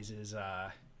size is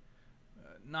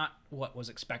not what was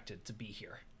expected to be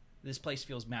here. This place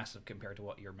feels massive compared to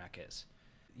what your mech is.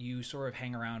 You sort of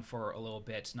hang around for a little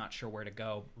bit, not sure where to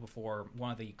go, before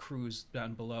one of the crews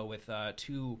down below with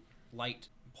two light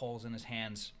poles in his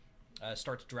hands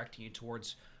starts directing you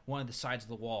towards one of the sides of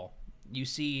the wall. You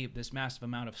see this massive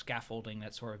amount of scaffolding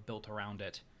that's sort of built around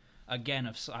it. Again,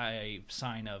 a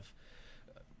sign of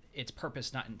its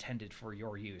purpose not intended for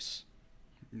your use.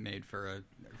 Made for a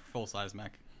full-size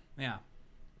mech. Yeah.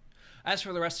 As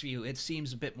for the rest of you, it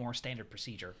seems a bit more standard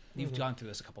procedure. You've gone through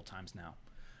this a couple times now.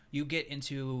 You get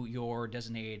into your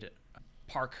designated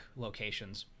park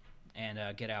locations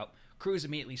and get out. Crews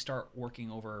immediately start working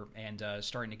over and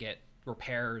starting to get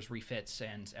repairs, refits,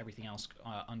 and everything else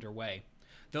underway.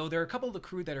 Though there are a couple of the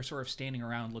crew that are sort of standing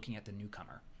around looking at the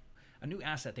newcomer. A new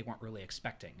asset they weren't really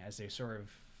expecting, as they're sort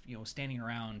of, standing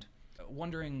around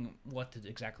wondering what to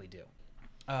exactly do.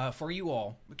 For you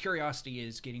all, curiosity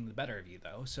is getting the better of you,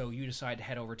 though, so you decide to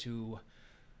head over to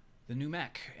the new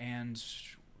mech and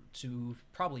to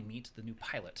probably meet the new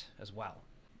pilot as well.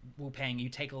 Wu-Pang, you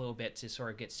take a little bit to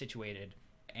sort of get situated,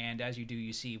 and as you do,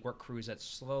 you see work crews that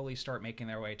slowly start making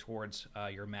their way towards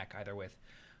your mech, either with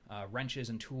wrenches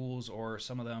and tools, or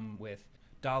some of them with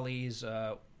dollies,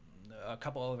 a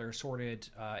couple other assorted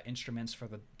instruments for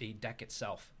the deck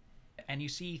itself. And you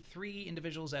see 3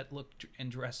 individuals that look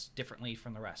and dress differently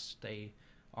from the rest. They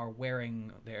are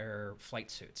wearing their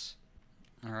flight suits.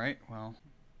 All right, well,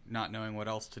 not knowing what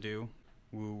else to do,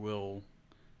 Wu will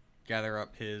gather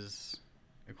up his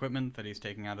equipment that he's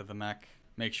taking out of the mech,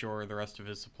 make sure the rest of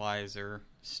his supplies are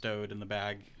stowed in the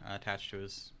bag attached to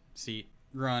his seat,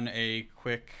 run a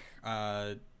quick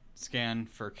scan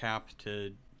for Cap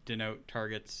to denote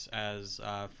targets as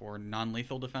for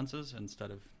non-lethal defenses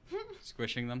instead of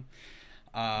squishing them,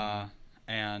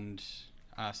 and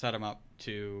set him up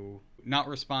to not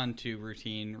respond to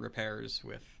routine repairs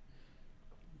with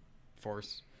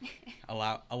force.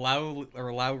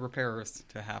 allow repairs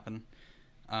to happen,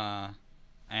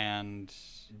 and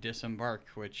disembark,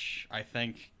 which I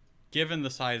think, given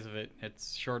the size of it,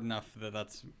 it's short enough that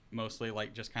that's mostly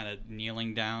like just kind of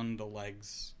kneeling down, the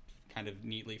legs kind of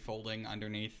neatly folding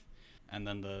underneath, and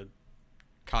then the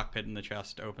cockpit in the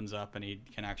chest opens up and he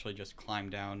can actually just climb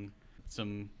down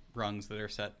some rungs that are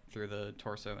set through the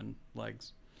torso and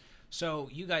legs. So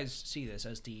you guys see this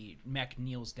as the mech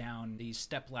kneels down. These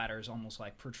step ladders almost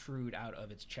like protrude out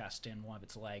of its chest and one of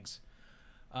its legs.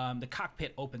 The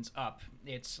cockpit opens up.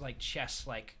 It's like chest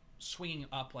like swinging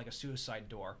up like a suicide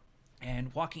door.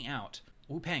 And walking out,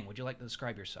 Wu-Pang, would you like to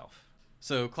describe yourself?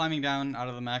 So climbing down out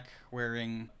of the mech,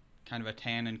 wearing kind of a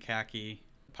tan and khaki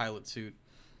pilot suit.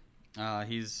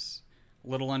 He's a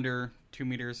little under 2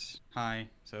 meters high,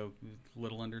 so a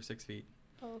little under 6 feet.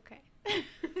 Okay.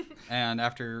 And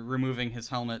after removing his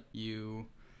helmet, you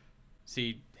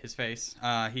see his face.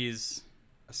 His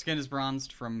skin is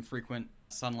bronzed from frequent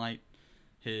sunlight.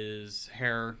 His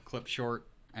hair clipped short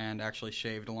and actually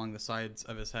shaved along the sides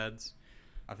of his heads.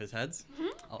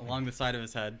 Along the side of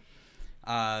his head.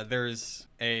 There's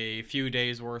a few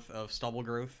days worth of stubble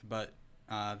growth, but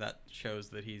that shows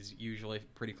that he's usually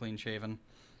pretty clean shaven.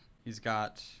 He's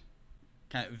got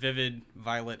kind of vivid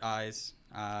violet eyes,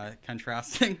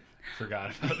 contrasting.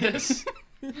 Forgot about this.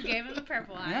 You gave him the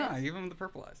purple eyes. Yeah, I gave him the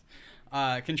purple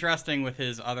eyes. Contrasting with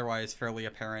his otherwise fairly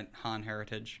apparent Han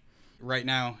heritage. Right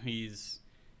now, he's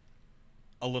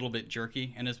a little bit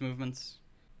jerky in his movements,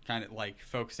 kind of like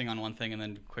focusing on one thing and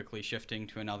then quickly shifting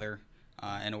to another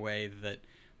in a way that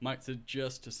might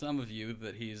suggest to some of you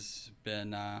that he's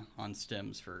been on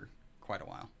stims for quite a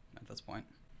while at this point.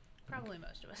 Probably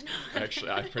most of us know.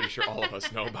 Actually, I'm pretty sure all of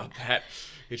us know about that.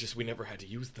 It's just we never had to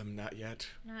use them, not yet.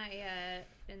 Not yet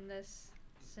in this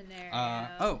scenario.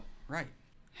 Oh, right.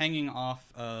 Hanging off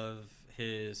of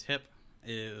his hip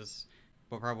is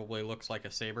what probably looks like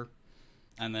a saber,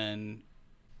 and then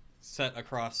set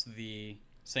across the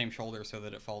same shoulder so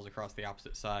that it falls across the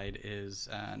opposite side is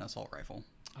an assault rifle.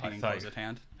 Hanging close at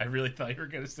hand. I really thought you were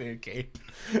going to say a cape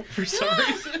for some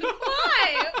reason.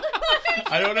 Why?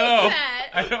 I don't know.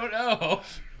 I don't know.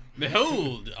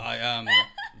 Behold, I am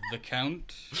the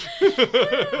Count.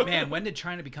 Man, when did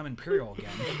China become imperial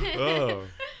again? Oh.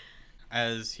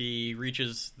 As he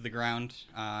reaches the ground,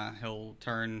 he'll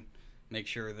turn, make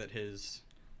sure that his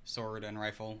sword and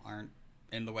rifle aren't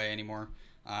in the way anymore,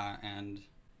 and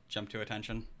jump to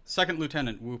attention. Second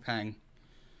Lieutenant Wu-Pang.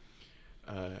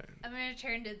 I'm going to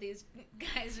turn to these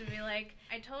guys and be like,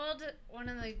 I told one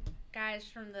of the guys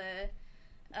from the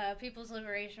People's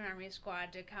Liberation Army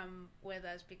squad to come with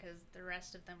us because the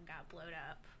rest of them got blowed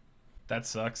up. That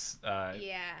sucks.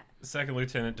 Yeah. Second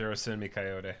Lieutenant Durosinmi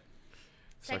Coyote.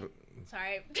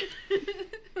 Sorry.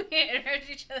 We interrupt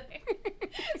each other.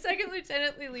 Second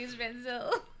Lieutenant Lilise Van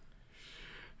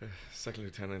Second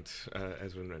Lieutenant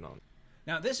Ezrin Renan.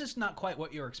 Now, this is not quite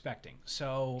what you're expecting.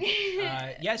 So,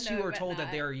 yes, No, you were but told that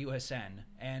not. they are USN,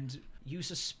 and you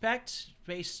suspect,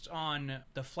 based on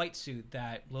the flight suit,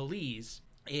 that Lilise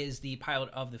is the pilot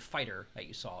of the fighter that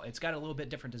you saw. It's got a little bit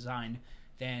different design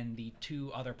than the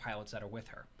 2 other pilots that are with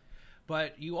her.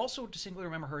 But you also distinctly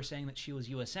remember her saying that she was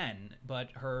USN, but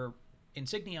her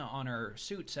insignia on her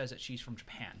suit says that she's from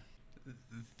Japan.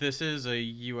 This is a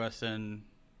USN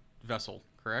vessel,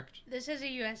 correct? This is a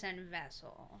USN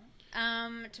vessel.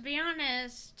 To be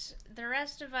honest, the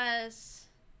rest of us...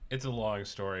 It's a long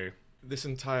story. This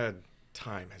entire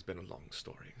time has been a long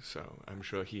story, so I'm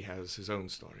sure he has his own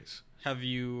stories. Have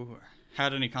you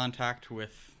had any contact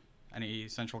with any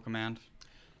Central Command?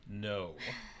 No.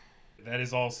 That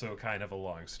is also kind of a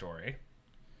long story.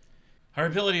 Our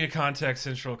ability to contact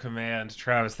Central Command,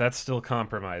 Travis, that's still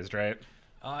compromised, right?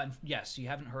 Yes, you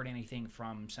haven't heard anything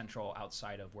from Central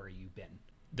outside of where you've been.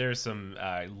 There's some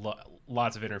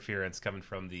lots of interference coming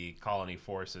from the colony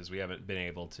forces. We haven't been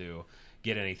able to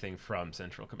get anything from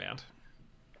Central Command.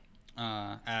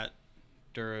 At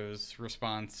Duro's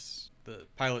response, the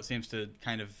pilot seems to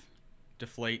kind of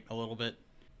deflate a little bit.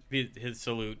 His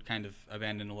salute kind of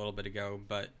abandoned a little bit ago,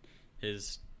 but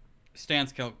his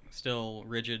stance still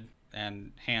rigid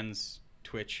and hands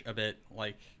twitch a bit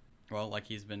like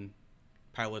he's been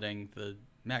piloting the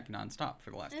mech nonstop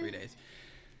for the last 3 days.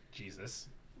 Jesus.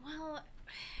 Well,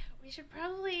 we should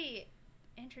probably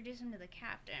introduce him to the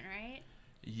captain, right?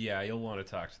 Yeah, you'll want to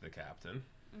talk to the captain.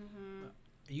 Mm-hmm.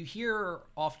 You hear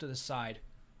off to the side,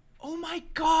 "Oh my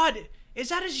god, is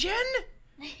that a Jin?"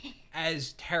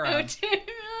 As Terra,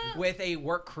 with a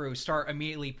work crew, start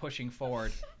immediately pushing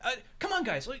forward. Come on,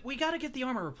 guys, we gotta get the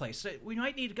armor replaced. We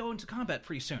might need to go into combat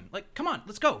pretty soon. Come on,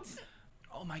 let's go.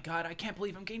 Oh my god, I can't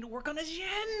believe I'm getting to work on a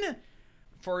Jin.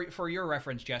 For your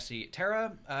reference, Jesse,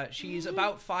 Terra, she's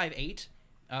about 5'8",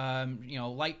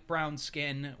 light brown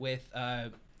skin with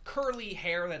curly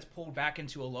hair that's pulled back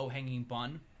into a low-hanging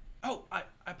bun. Oh, I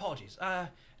apologies.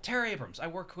 Terra Abrams. I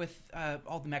work with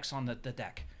all the mechs on the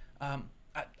deck.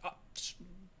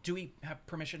 Do we have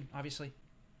permission, obviously?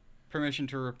 Permission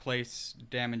to replace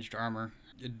damaged armor.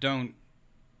 Don't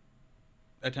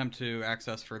attempt to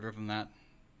access further than that.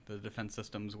 The defense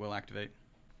systems will activate.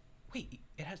 Wait,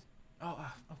 it has... Oh,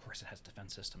 of course it has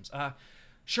defense systems.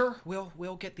 Sure,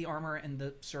 we'll get the armor and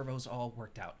the servos all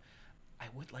worked out. I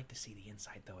would like to see the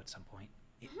inside, though, at some point.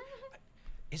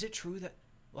 Is it true that,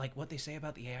 like, what they say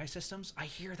about the AI systems? I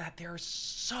hear that they're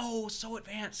so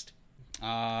advanced.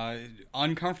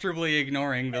 Uncomfortably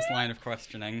ignoring this line of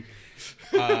questioning.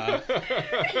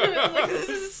 This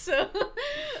is so...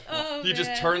 Oh, He man.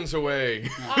 just turns away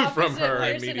from her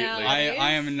immediately.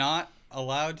 I am not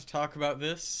allowed to talk about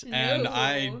this, and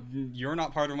you're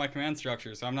not part of my command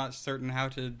structure, so I'm not certain how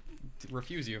to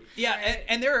refuse you. Yeah,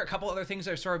 and there are a couple other things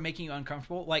that are sort of making you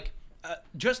uncomfortable. Like,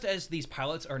 just as these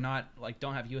pilots are not, like,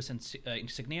 don't have U.S.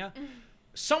 insignia,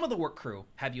 some of the work crew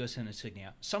have U.S.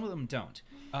 insignia. Some of them don't.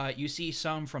 You see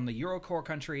some from the Eurocore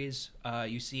countries.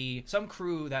 You see some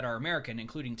crew that are American,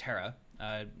 including Terra.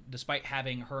 Despite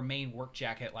having her main work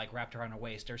jacket, like, wrapped around her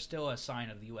waist, there's still a sign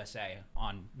of the USA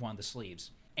on one of the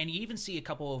sleeves. And you even see a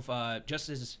couple of, just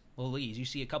as Louise, you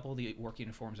see a couple of the work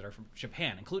uniforms that are from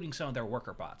Japan, including some of their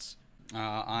worker bots.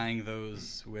 Eyeing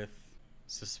those with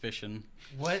suspicion.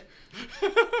 What?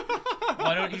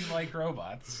 Why don't you like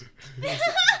robots?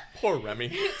 Poor Remy.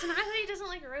 It's not that he doesn't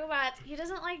like robots. He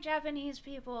doesn't like Japanese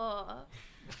people.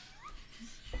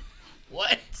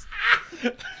 What?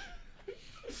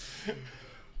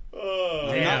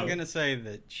 I'm not gonna say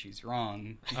that she's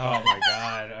wrong. Oh my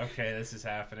god. Okay, this is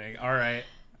happening. All right.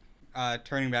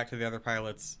 Turning back to the other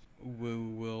pilots, we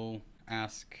will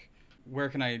ask, where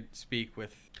can I speak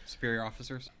with superior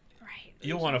officers? Right.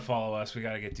 You'll want to follow us. We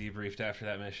got to get debriefed after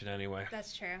that mission anyway.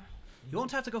 That's true. You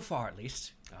won't have to go far, at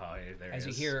least. Oh, yeah, there As it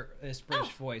you is. hear this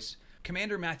British voice,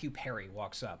 Commander Matthew Perry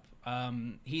walks up.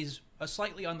 He's a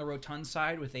slightly on the rotund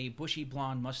side with a bushy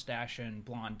blonde mustache and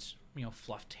blonde,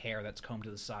 fluffed hair that's combed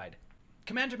to the side.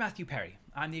 Commander Matthew Perry,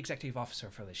 I'm the executive officer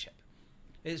for this ship.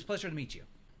 It is a pleasure to meet you.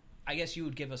 I guess you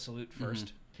would give a salute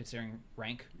first, considering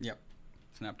rank. Yep.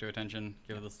 Snap to attention,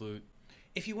 give the salute.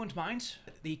 If you wouldn't mind,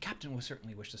 the captain will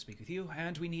certainly wish to speak with you,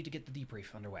 and we need to get the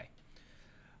debrief underway.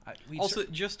 Also,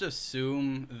 just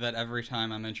assume that every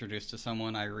time I'm introduced to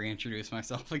someone, I reintroduce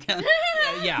myself again.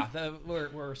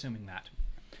 We're assuming that.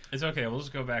 It's okay. We'll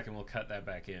just go back and we'll cut that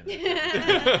back in.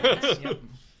 Yep.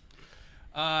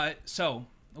 So,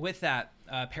 with that,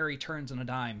 Perry turns on a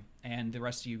dime, and the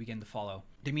rest of you begin to follow.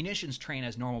 The munitions train,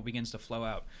 as normal, begins to flow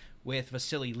out, with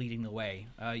Vasily leading the way.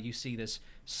 You see this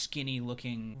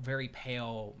skinny-looking, very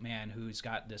pale man who's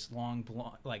got this long,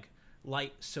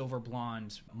 light silver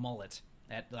blonde mullet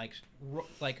that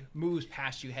moves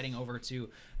past you, heading over to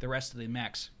the rest of the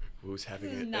mechs. Woo's having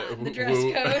This is it. not the dress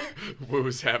code.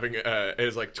 Woo's having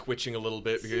is like twitching a little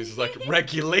bit because it's like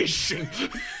regulation.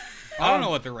 I don't know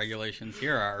what the regulations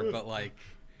here are, but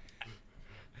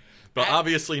But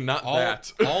obviously not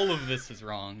that. All of this is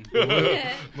wrong.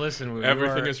 Listen,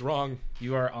 Everything is wrong.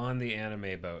 You are on the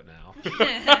anime boat now.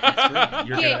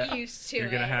 Get used to it. You're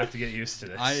gonna have to get used to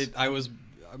this. I was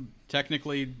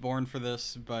technically born for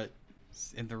this, but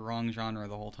in the wrong genre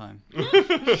the whole time.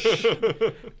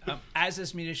 As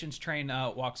this munitions train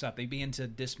walks up, they begin to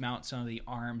dismount some of the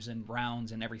arms and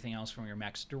rounds and everything else from your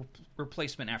mechs.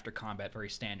 Replacement after combat, very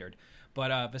standard.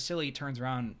 But Vasily turns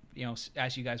around,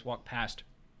 as you guys walk past.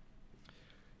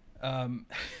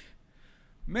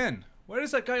 Men, why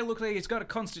does that guy look like he's got a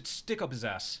constant stick up his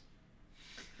ass?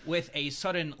 With a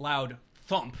sudden loud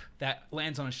thump that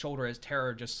lands on his shoulder as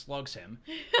terror just slugs him.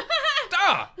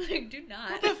 Ah! Do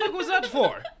not. What the fuck was that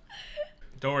for?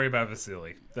 Don't worry about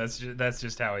Vasily. That's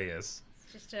just how he is.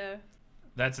 It's just a...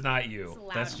 That's not you. It's a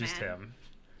loud That's just man. him.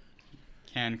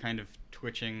 Can kind of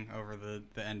twitching over the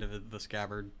end of the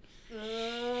scabbard.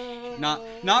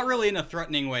 Not really in a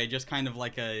threatening way, just kind of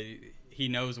like he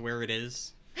knows where it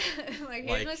is. like,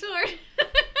 here's my sword.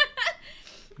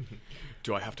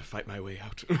 Do I have to fight my way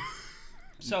out?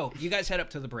 So, you guys head up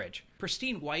to the bridge.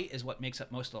 Pristine white is what makes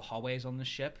up most of the hallways on this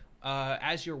ship.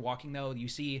 As you're walking, though, you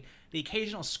see the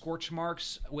occasional scorch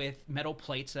marks with metal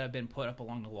plates that have been put up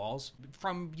along the walls.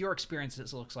 From your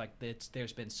experiences, it looks like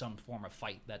there's been some form of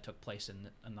fight that took place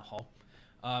in the hull.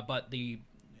 But the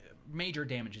major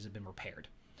damages have been repaired.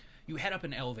 You head up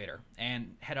an elevator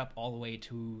and head up all the way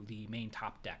to the main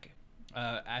top deck.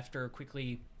 After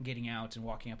quickly getting out and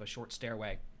walking up a short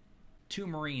stairway, 2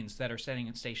 Marines that are standing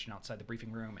in station outside the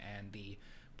briefing room and the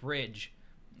bridge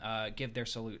give their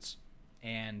salutes,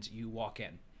 and you walk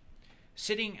in.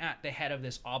 Sitting at the head of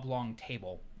this oblong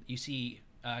table, you see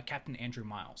Captain Andrew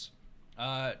Miles.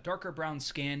 Darker brown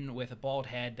skin with a bald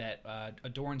head that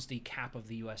adorns the cap of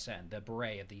the USN, the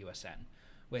beret of the USN,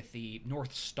 with the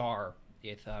North Star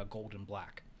with gold and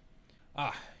black.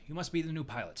 Ah, you must be the new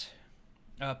pilot.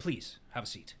 Please, have a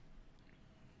seat.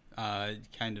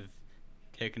 Kind of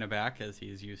taken aback, as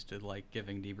he's used to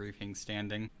giving debriefings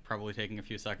standing, probably taking a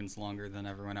few seconds longer than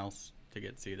everyone else to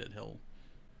get seated. He'll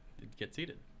get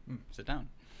seated. Sit down.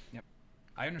 Yep.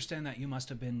 I understand that you must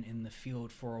have been in the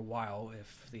field for a while,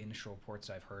 if the initial reports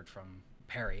I've heard from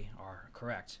Perry are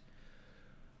correct.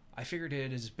 I figured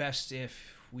it is best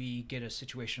if we get a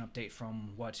situation update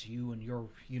from what you and your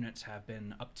units have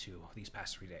been up to these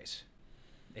past 3 days,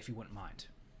 if you wouldn't mind.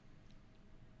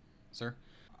 Sir?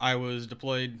 I was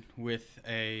deployed with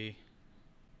a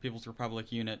People's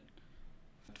Republic unit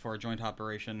for a joint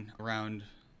operation around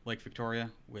Lake Victoria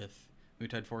with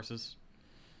Mutad forces.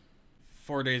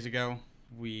 4 days ago,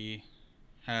 we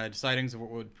had sightings of what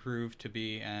would prove to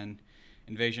be an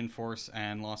invasion force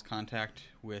and lost contact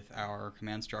with our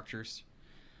command structures.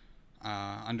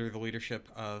 Under the leadership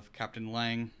of Captain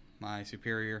Lang, my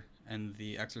superior, and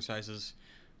the exercises,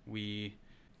 we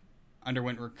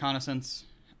underwent reconnaissance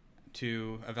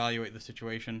to evaluate the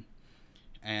situation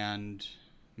and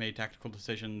made tactical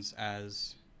decisions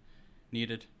as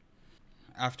needed.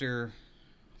 After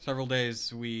several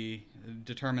days, we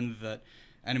determined that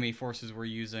enemy forces were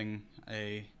using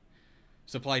a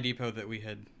supply depot that we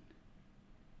had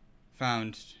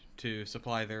found to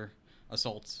supply their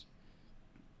assaults,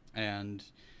 and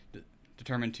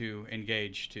determined to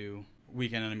engage to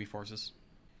weaken enemy forces.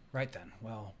 Right then.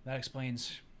 Well, that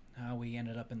explains how we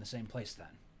ended up in the same place then.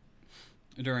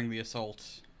 During the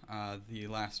assault, the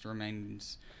last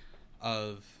remains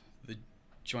of the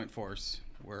joint force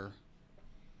were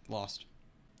lost.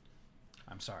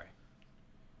 I'm sorry.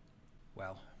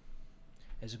 Well,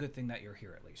 it's a good thing that you're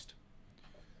here at least.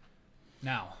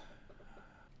 Now,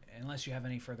 unless you have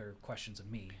any further questions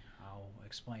of me, I'll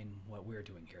explain what we're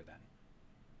doing here then.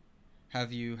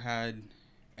 Have you had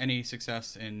any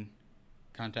success in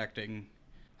contacting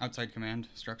outside command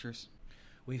structures?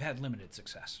 We've had limited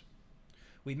success.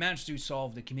 We managed to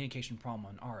solve the communication problem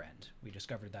on our end. We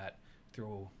discovered that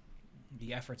through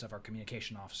the efforts of our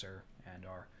communication officer and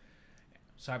our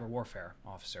cyber warfare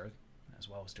officer, as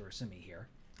well as Durasimi here,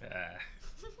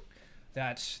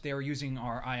 that they were using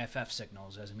our IFF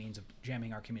signals as a means of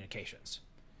jamming our communications.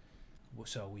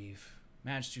 So we've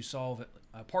managed to solve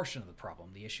a portion of the problem.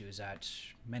 The issue is that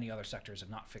many other sectors have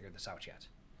not figured this out yet.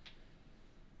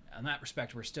 In that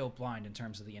respect, we're still blind in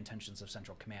terms of the intentions of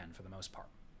Central Command for the most part.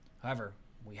 However,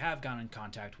 we have gotten in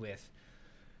contact with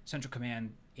Central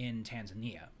Command in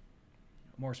Tanzania,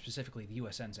 more specifically the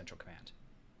USN Central Command,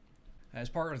 as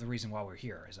part of the reason why we're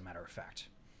here, as a matter of fact.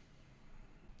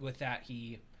 With that,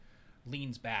 he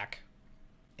leans back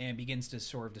and begins to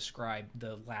sort of describe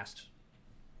the last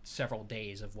several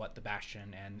days of what the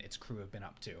Bastion and its crew have been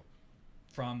up to.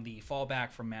 From the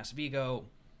fallback from Mas Vigo,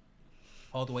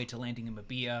 all the way to landing in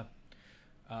Mabia,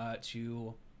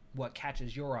 to what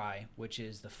catches your eye, which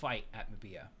is the fight at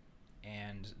Mabia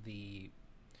and the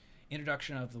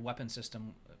introduction of the weapon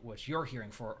system, which you're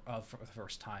hearing for the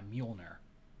first time, Mjolnir.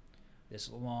 This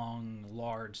long,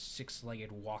 large,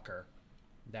 six-legged walker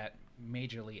that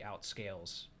majorly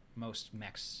outscales most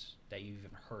mechs that you've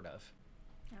even heard of.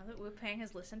 Now that Wu-Pang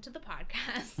has listened to the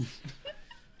podcast.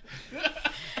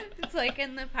 It's like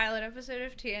in the pilot episode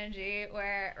of TNG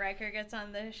where Riker gets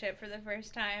on the ship for the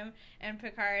first time and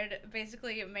Picard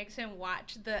basically makes him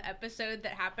watch the episode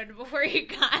that happened before he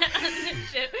got on the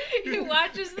ship. He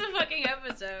watches the fucking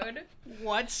episode.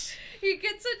 What?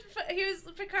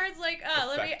 Picard's like, oh,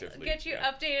 let me Effectively, get you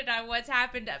yeah. updated on what's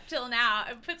happened up till now,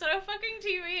 and puts on a fucking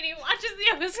TV and he watches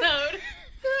the episode.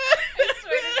 I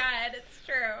swear to God, it's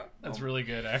true. That's really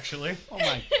good, actually. Oh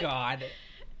my god.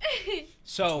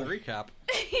 So, The recap.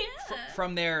 Yeah.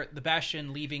 from there, the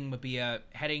Bastion leaving Mabia,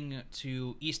 heading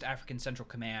to East African Central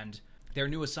Command, their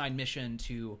new assigned mission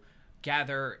to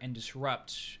gather and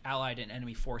disrupt allied and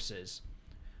enemy forces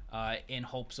in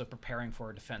hopes of preparing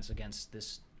for a defense against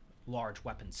this large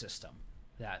weapon system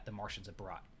that the Martians have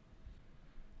brought.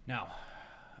 Now,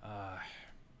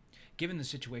 given the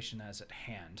situation that is at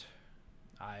hand,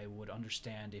 I would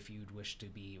understand if you'd wish to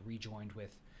be rejoined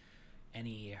with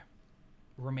any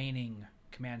remaining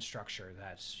command structure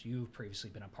that you've previously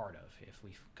been a part of. If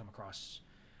we've come across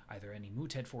either any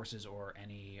Muted forces or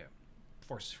any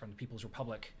forces from the People's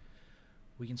Republic,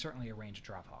 we can certainly arrange a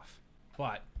drop-off.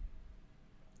 But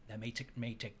that may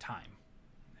take time,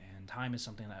 and time is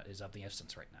something that is of the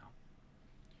essence right now.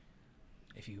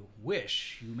 If you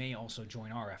wish, you may also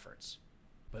join our efforts,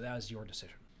 but that is your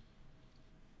decision.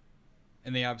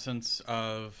 In the absence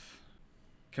of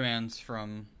commands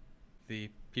from the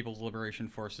People's Liberation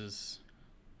Forces,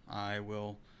 I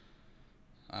will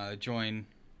join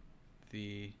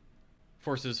the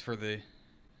forces for the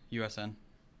USN.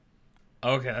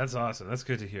 Okay, that's awesome. That's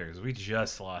good to hear, because we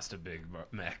just lost a big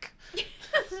mech.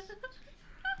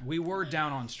 We were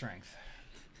down on strength.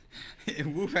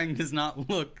 Wu-Fang does not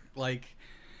look like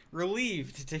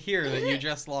relieved to hear that you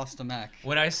just lost a mech.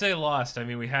 When I say lost, I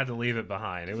mean we had to leave it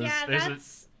behind. It was. Yeah, there's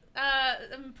that's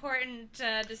important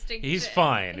distinction. he's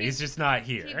fine. He's just not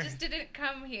here. He just didn't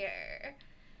come here.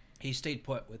 He stayed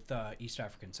put with East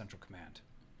African Central Command.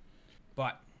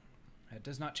 But it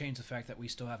does not change the fact that we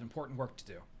still have important work to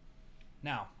do.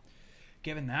 Now,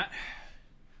 given that,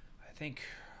 I think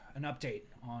an update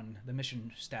on the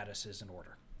mission status is in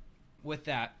order. With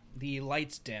that, the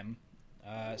lights dim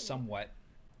somewhat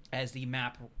as the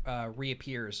map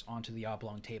reappears onto the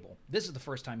oblong table. This is the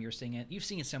first time you're seeing it. You've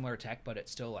seen a similar tech, but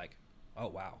it's still like, oh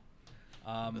wow.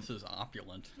 This is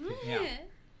opulent. Yeah.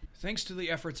 Thanks to the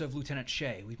efforts of Lieutenant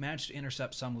Shea, we've managed to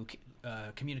intercept some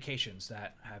communications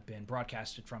that have been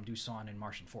broadcasted from Doosan and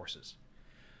Martian forces.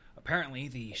 Apparently,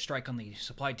 the strike on the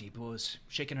supply depot has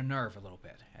shaken a nerve a little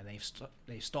bit, and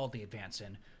they've stalled the advance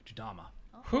in Dudama.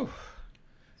 Whew.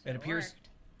 It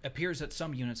appears that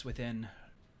some units within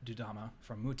Dudama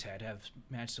from Muted have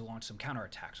managed to launch some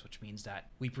counterattacks, which means that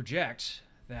we project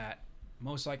that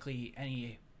most likely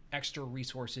any extra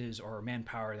resources or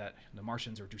manpower that the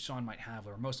Martians or Doosan might have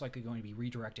are most likely going to be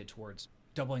redirected towards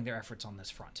doubling their efforts on this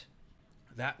front.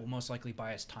 That will most likely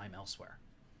buy us time elsewhere.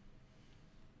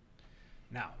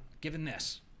 Now, given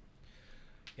this,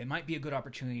 it might be a good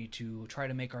opportunity to try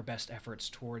to make our best efforts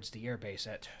towards the airbase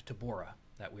at Tabora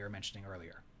that we were mentioning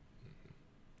earlier.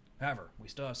 However, we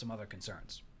still have some other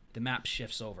concerns. The map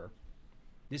shifts over.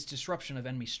 This disruption of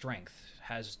enemy strength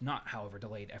has not, however,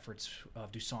 delayed efforts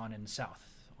of Doosan in the south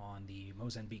on the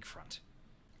Mozambique front.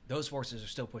 Those forces are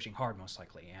still pushing hard, most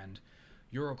likely, and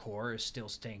Eurocorps is still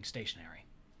staying stationary.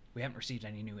 We haven't received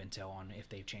any new intel on if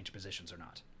they've changed positions or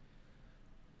not.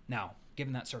 Now,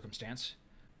 given that circumstance,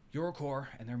 Eurocorps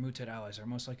and their Muted allies are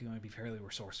most likely going to be fairly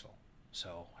resourceful,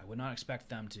 so I would not expect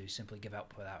them to simply give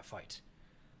up without a fight.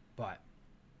 But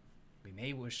we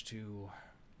may wish to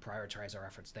prioritize our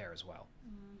efforts there as well.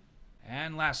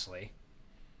 And lastly,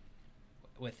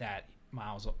 with that,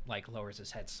 Miles lowers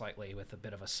his head slightly with a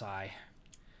bit of a sigh.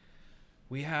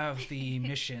 We have the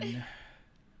mission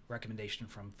recommendation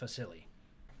from Vasily.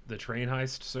 The train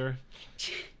heist, sir?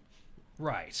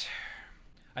 Right.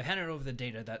 I've handed over the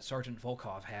data that Sergeant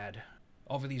Volkov had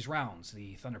over these rounds,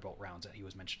 the Thunderbolt rounds that he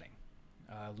was mentioning.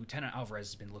 Lieutenant Alvarez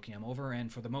has been looking them over,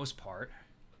 and for the most part,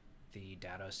 the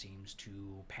data seems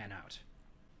to pan out.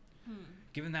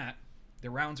 Given that, the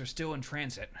rounds are still in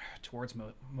transit towards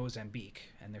Mozambique,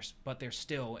 but they're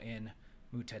still in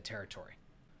Muted territory.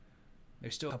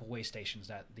 There's still a couple way stations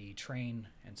that the train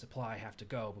and supply have to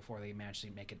go before they manage to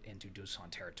make it into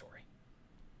Doosan territory.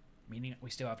 Meaning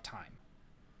we still have time.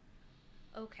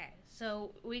 Okay,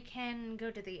 so we can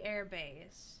go to the air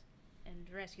base and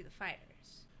rescue the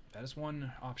fighters. That is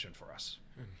one option for us.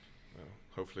 Well,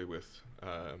 hopefully with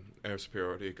air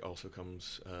superiority also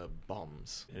comes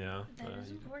bombs. Yeah. That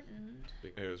is important.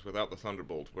 Because without the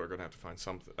Thunderbolt, we're going to have to find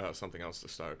something else to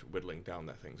start whittling down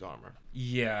that thing's armor.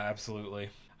 Yeah, absolutely.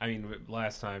 I mean,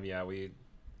 last time, we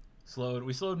slowed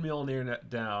Mjolnir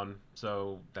down,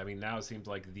 so, I mean, now it seems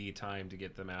like the time to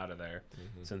get them out of there,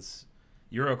 since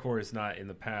Eurocorps is not in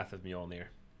the path of Mjolnir,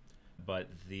 but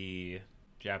the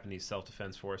Japanese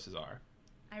self-defense forces are.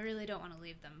 I really don't want to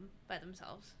leave them by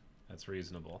themselves. That's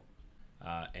reasonable.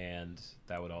 And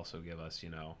that would also give us,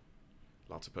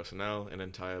 Lots of personnel, an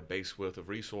entire base worth of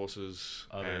resources,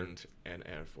 and an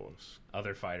air force.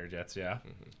 other fighter jets, yeah.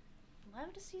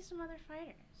 Love to see some other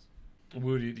fighters.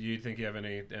 Woo, do you think you have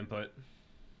any input?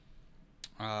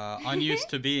 Unused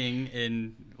to being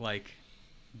in,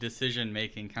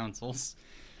 decision-making councils.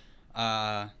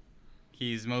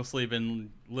 He's mostly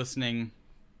been listening.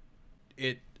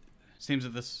 It seems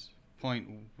at this point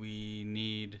we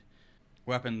need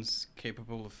weapons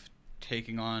capable of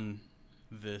taking on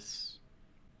this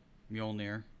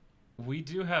Mjolnir. We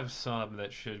do have some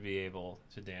that should be able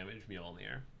to damage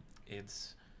Mjolnir.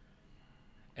 It's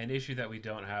an issue that we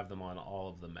don't have them on all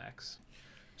of the mechs.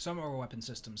 Some of our weapon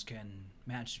systems can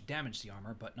manage to damage the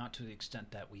armor, but not to the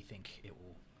extent that we think it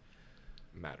will.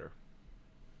 Matter.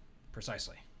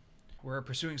 Precisely. We're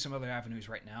pursuing some other avenues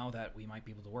right now that we might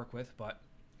be able to work with, but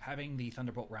having the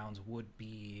Thunderbolt rounds would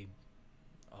be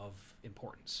of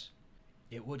importance.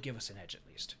 It would give us an edge, at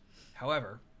least.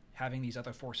 However, having these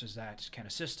other forces that can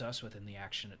assist us within the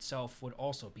action itself would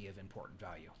also be of important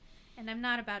value. And I'm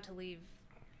not about to leave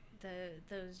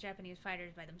those Japanese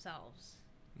fighters by themselves.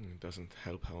 It doesn't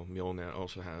help how Mjolnir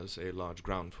also has a large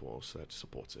ground force that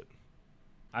supports it.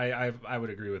 I would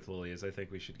agree with Lily, as I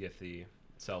think we should get the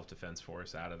self-defense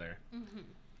force out of there. Mm-hmm.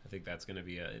 I think that's going to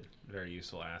be a very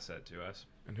useful asset to us.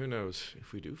 And who knows,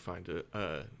 if we do find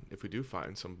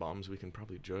some bombs, we can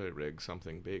probably jury-rig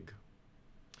something big.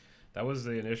 That was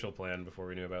the initial plan before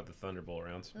we knew about the Thunderbolt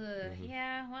rounds.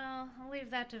 Yeah, well, I'll leave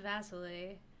that to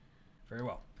Vasily. Very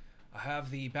well. I have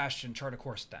the Bastion chart a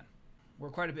course then. We're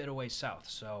quite a bit away south,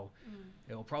 so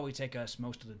it will probably take us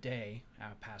most of the day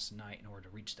past the night in order to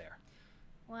reach there.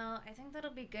 Well, I think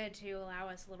that'll be good to allow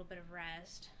us a little bit of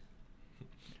rest.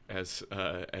 As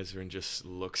Ezrin just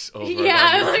looks over Yeah,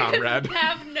 at I your comrade.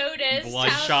 have noticed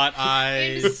Bloodshot how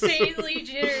eyes. insanely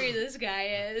jittery this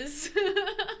guy is.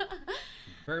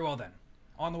 Very well then.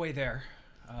 On the way there,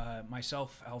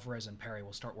 myself, Alvarez, and Perry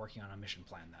will start working on a mission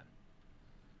plan then.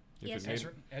 Yes,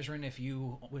 Ezrin, if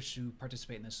you wish to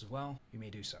participate in this as well, you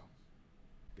may do so.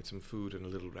 Get some food and a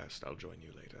little rest. I'll join you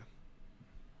later.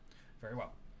 Very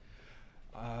well.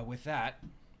 With that,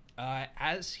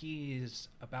 as he is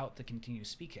about to continue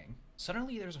speaking,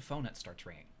 suddenly there's a phone that starts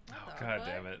ringing. Oh, God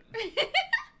damn it.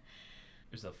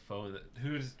 There's a phone that...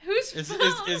 Who's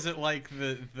phone? Is it like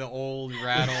the old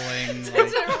rattling? It's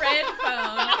a red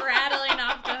phone rattling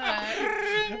off the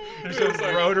hook. There's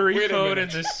a rotary phone in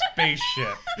this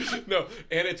spaceship. No,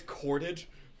 and it's corded.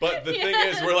 But the thing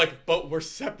is, we're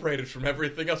separated from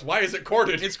everything else. Why is it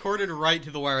corded? It's corded right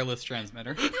to the wireless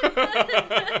transmitter.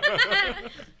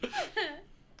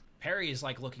 Perry is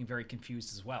looking very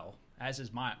confused as well, as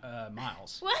is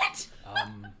Miles. What?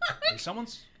 Is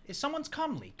someone's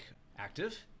comm leak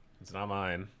active? It's not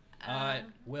mine.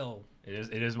 Will,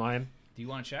 It is mine. do you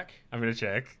want to check? I'm going to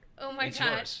check. Oh my It's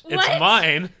god. yours. What? It's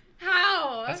mine.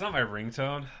 How? That's not my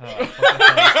ringtone. What the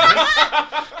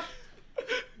hell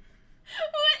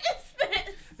What is this?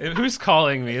 is this? Who's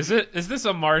calling me? Is this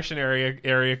a Martian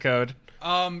area code?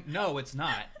 No, it's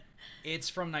not. It's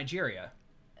from Nigeria.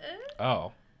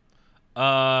 Oh.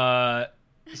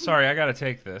 Sorry, I gotta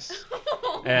take this.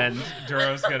 And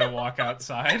Duro's gonna walk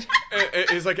outside.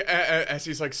 It's as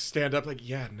he's stand up,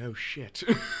 yeah, no shit.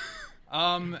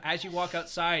 As you walk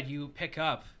outside, you pick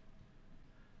up.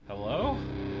 Hello?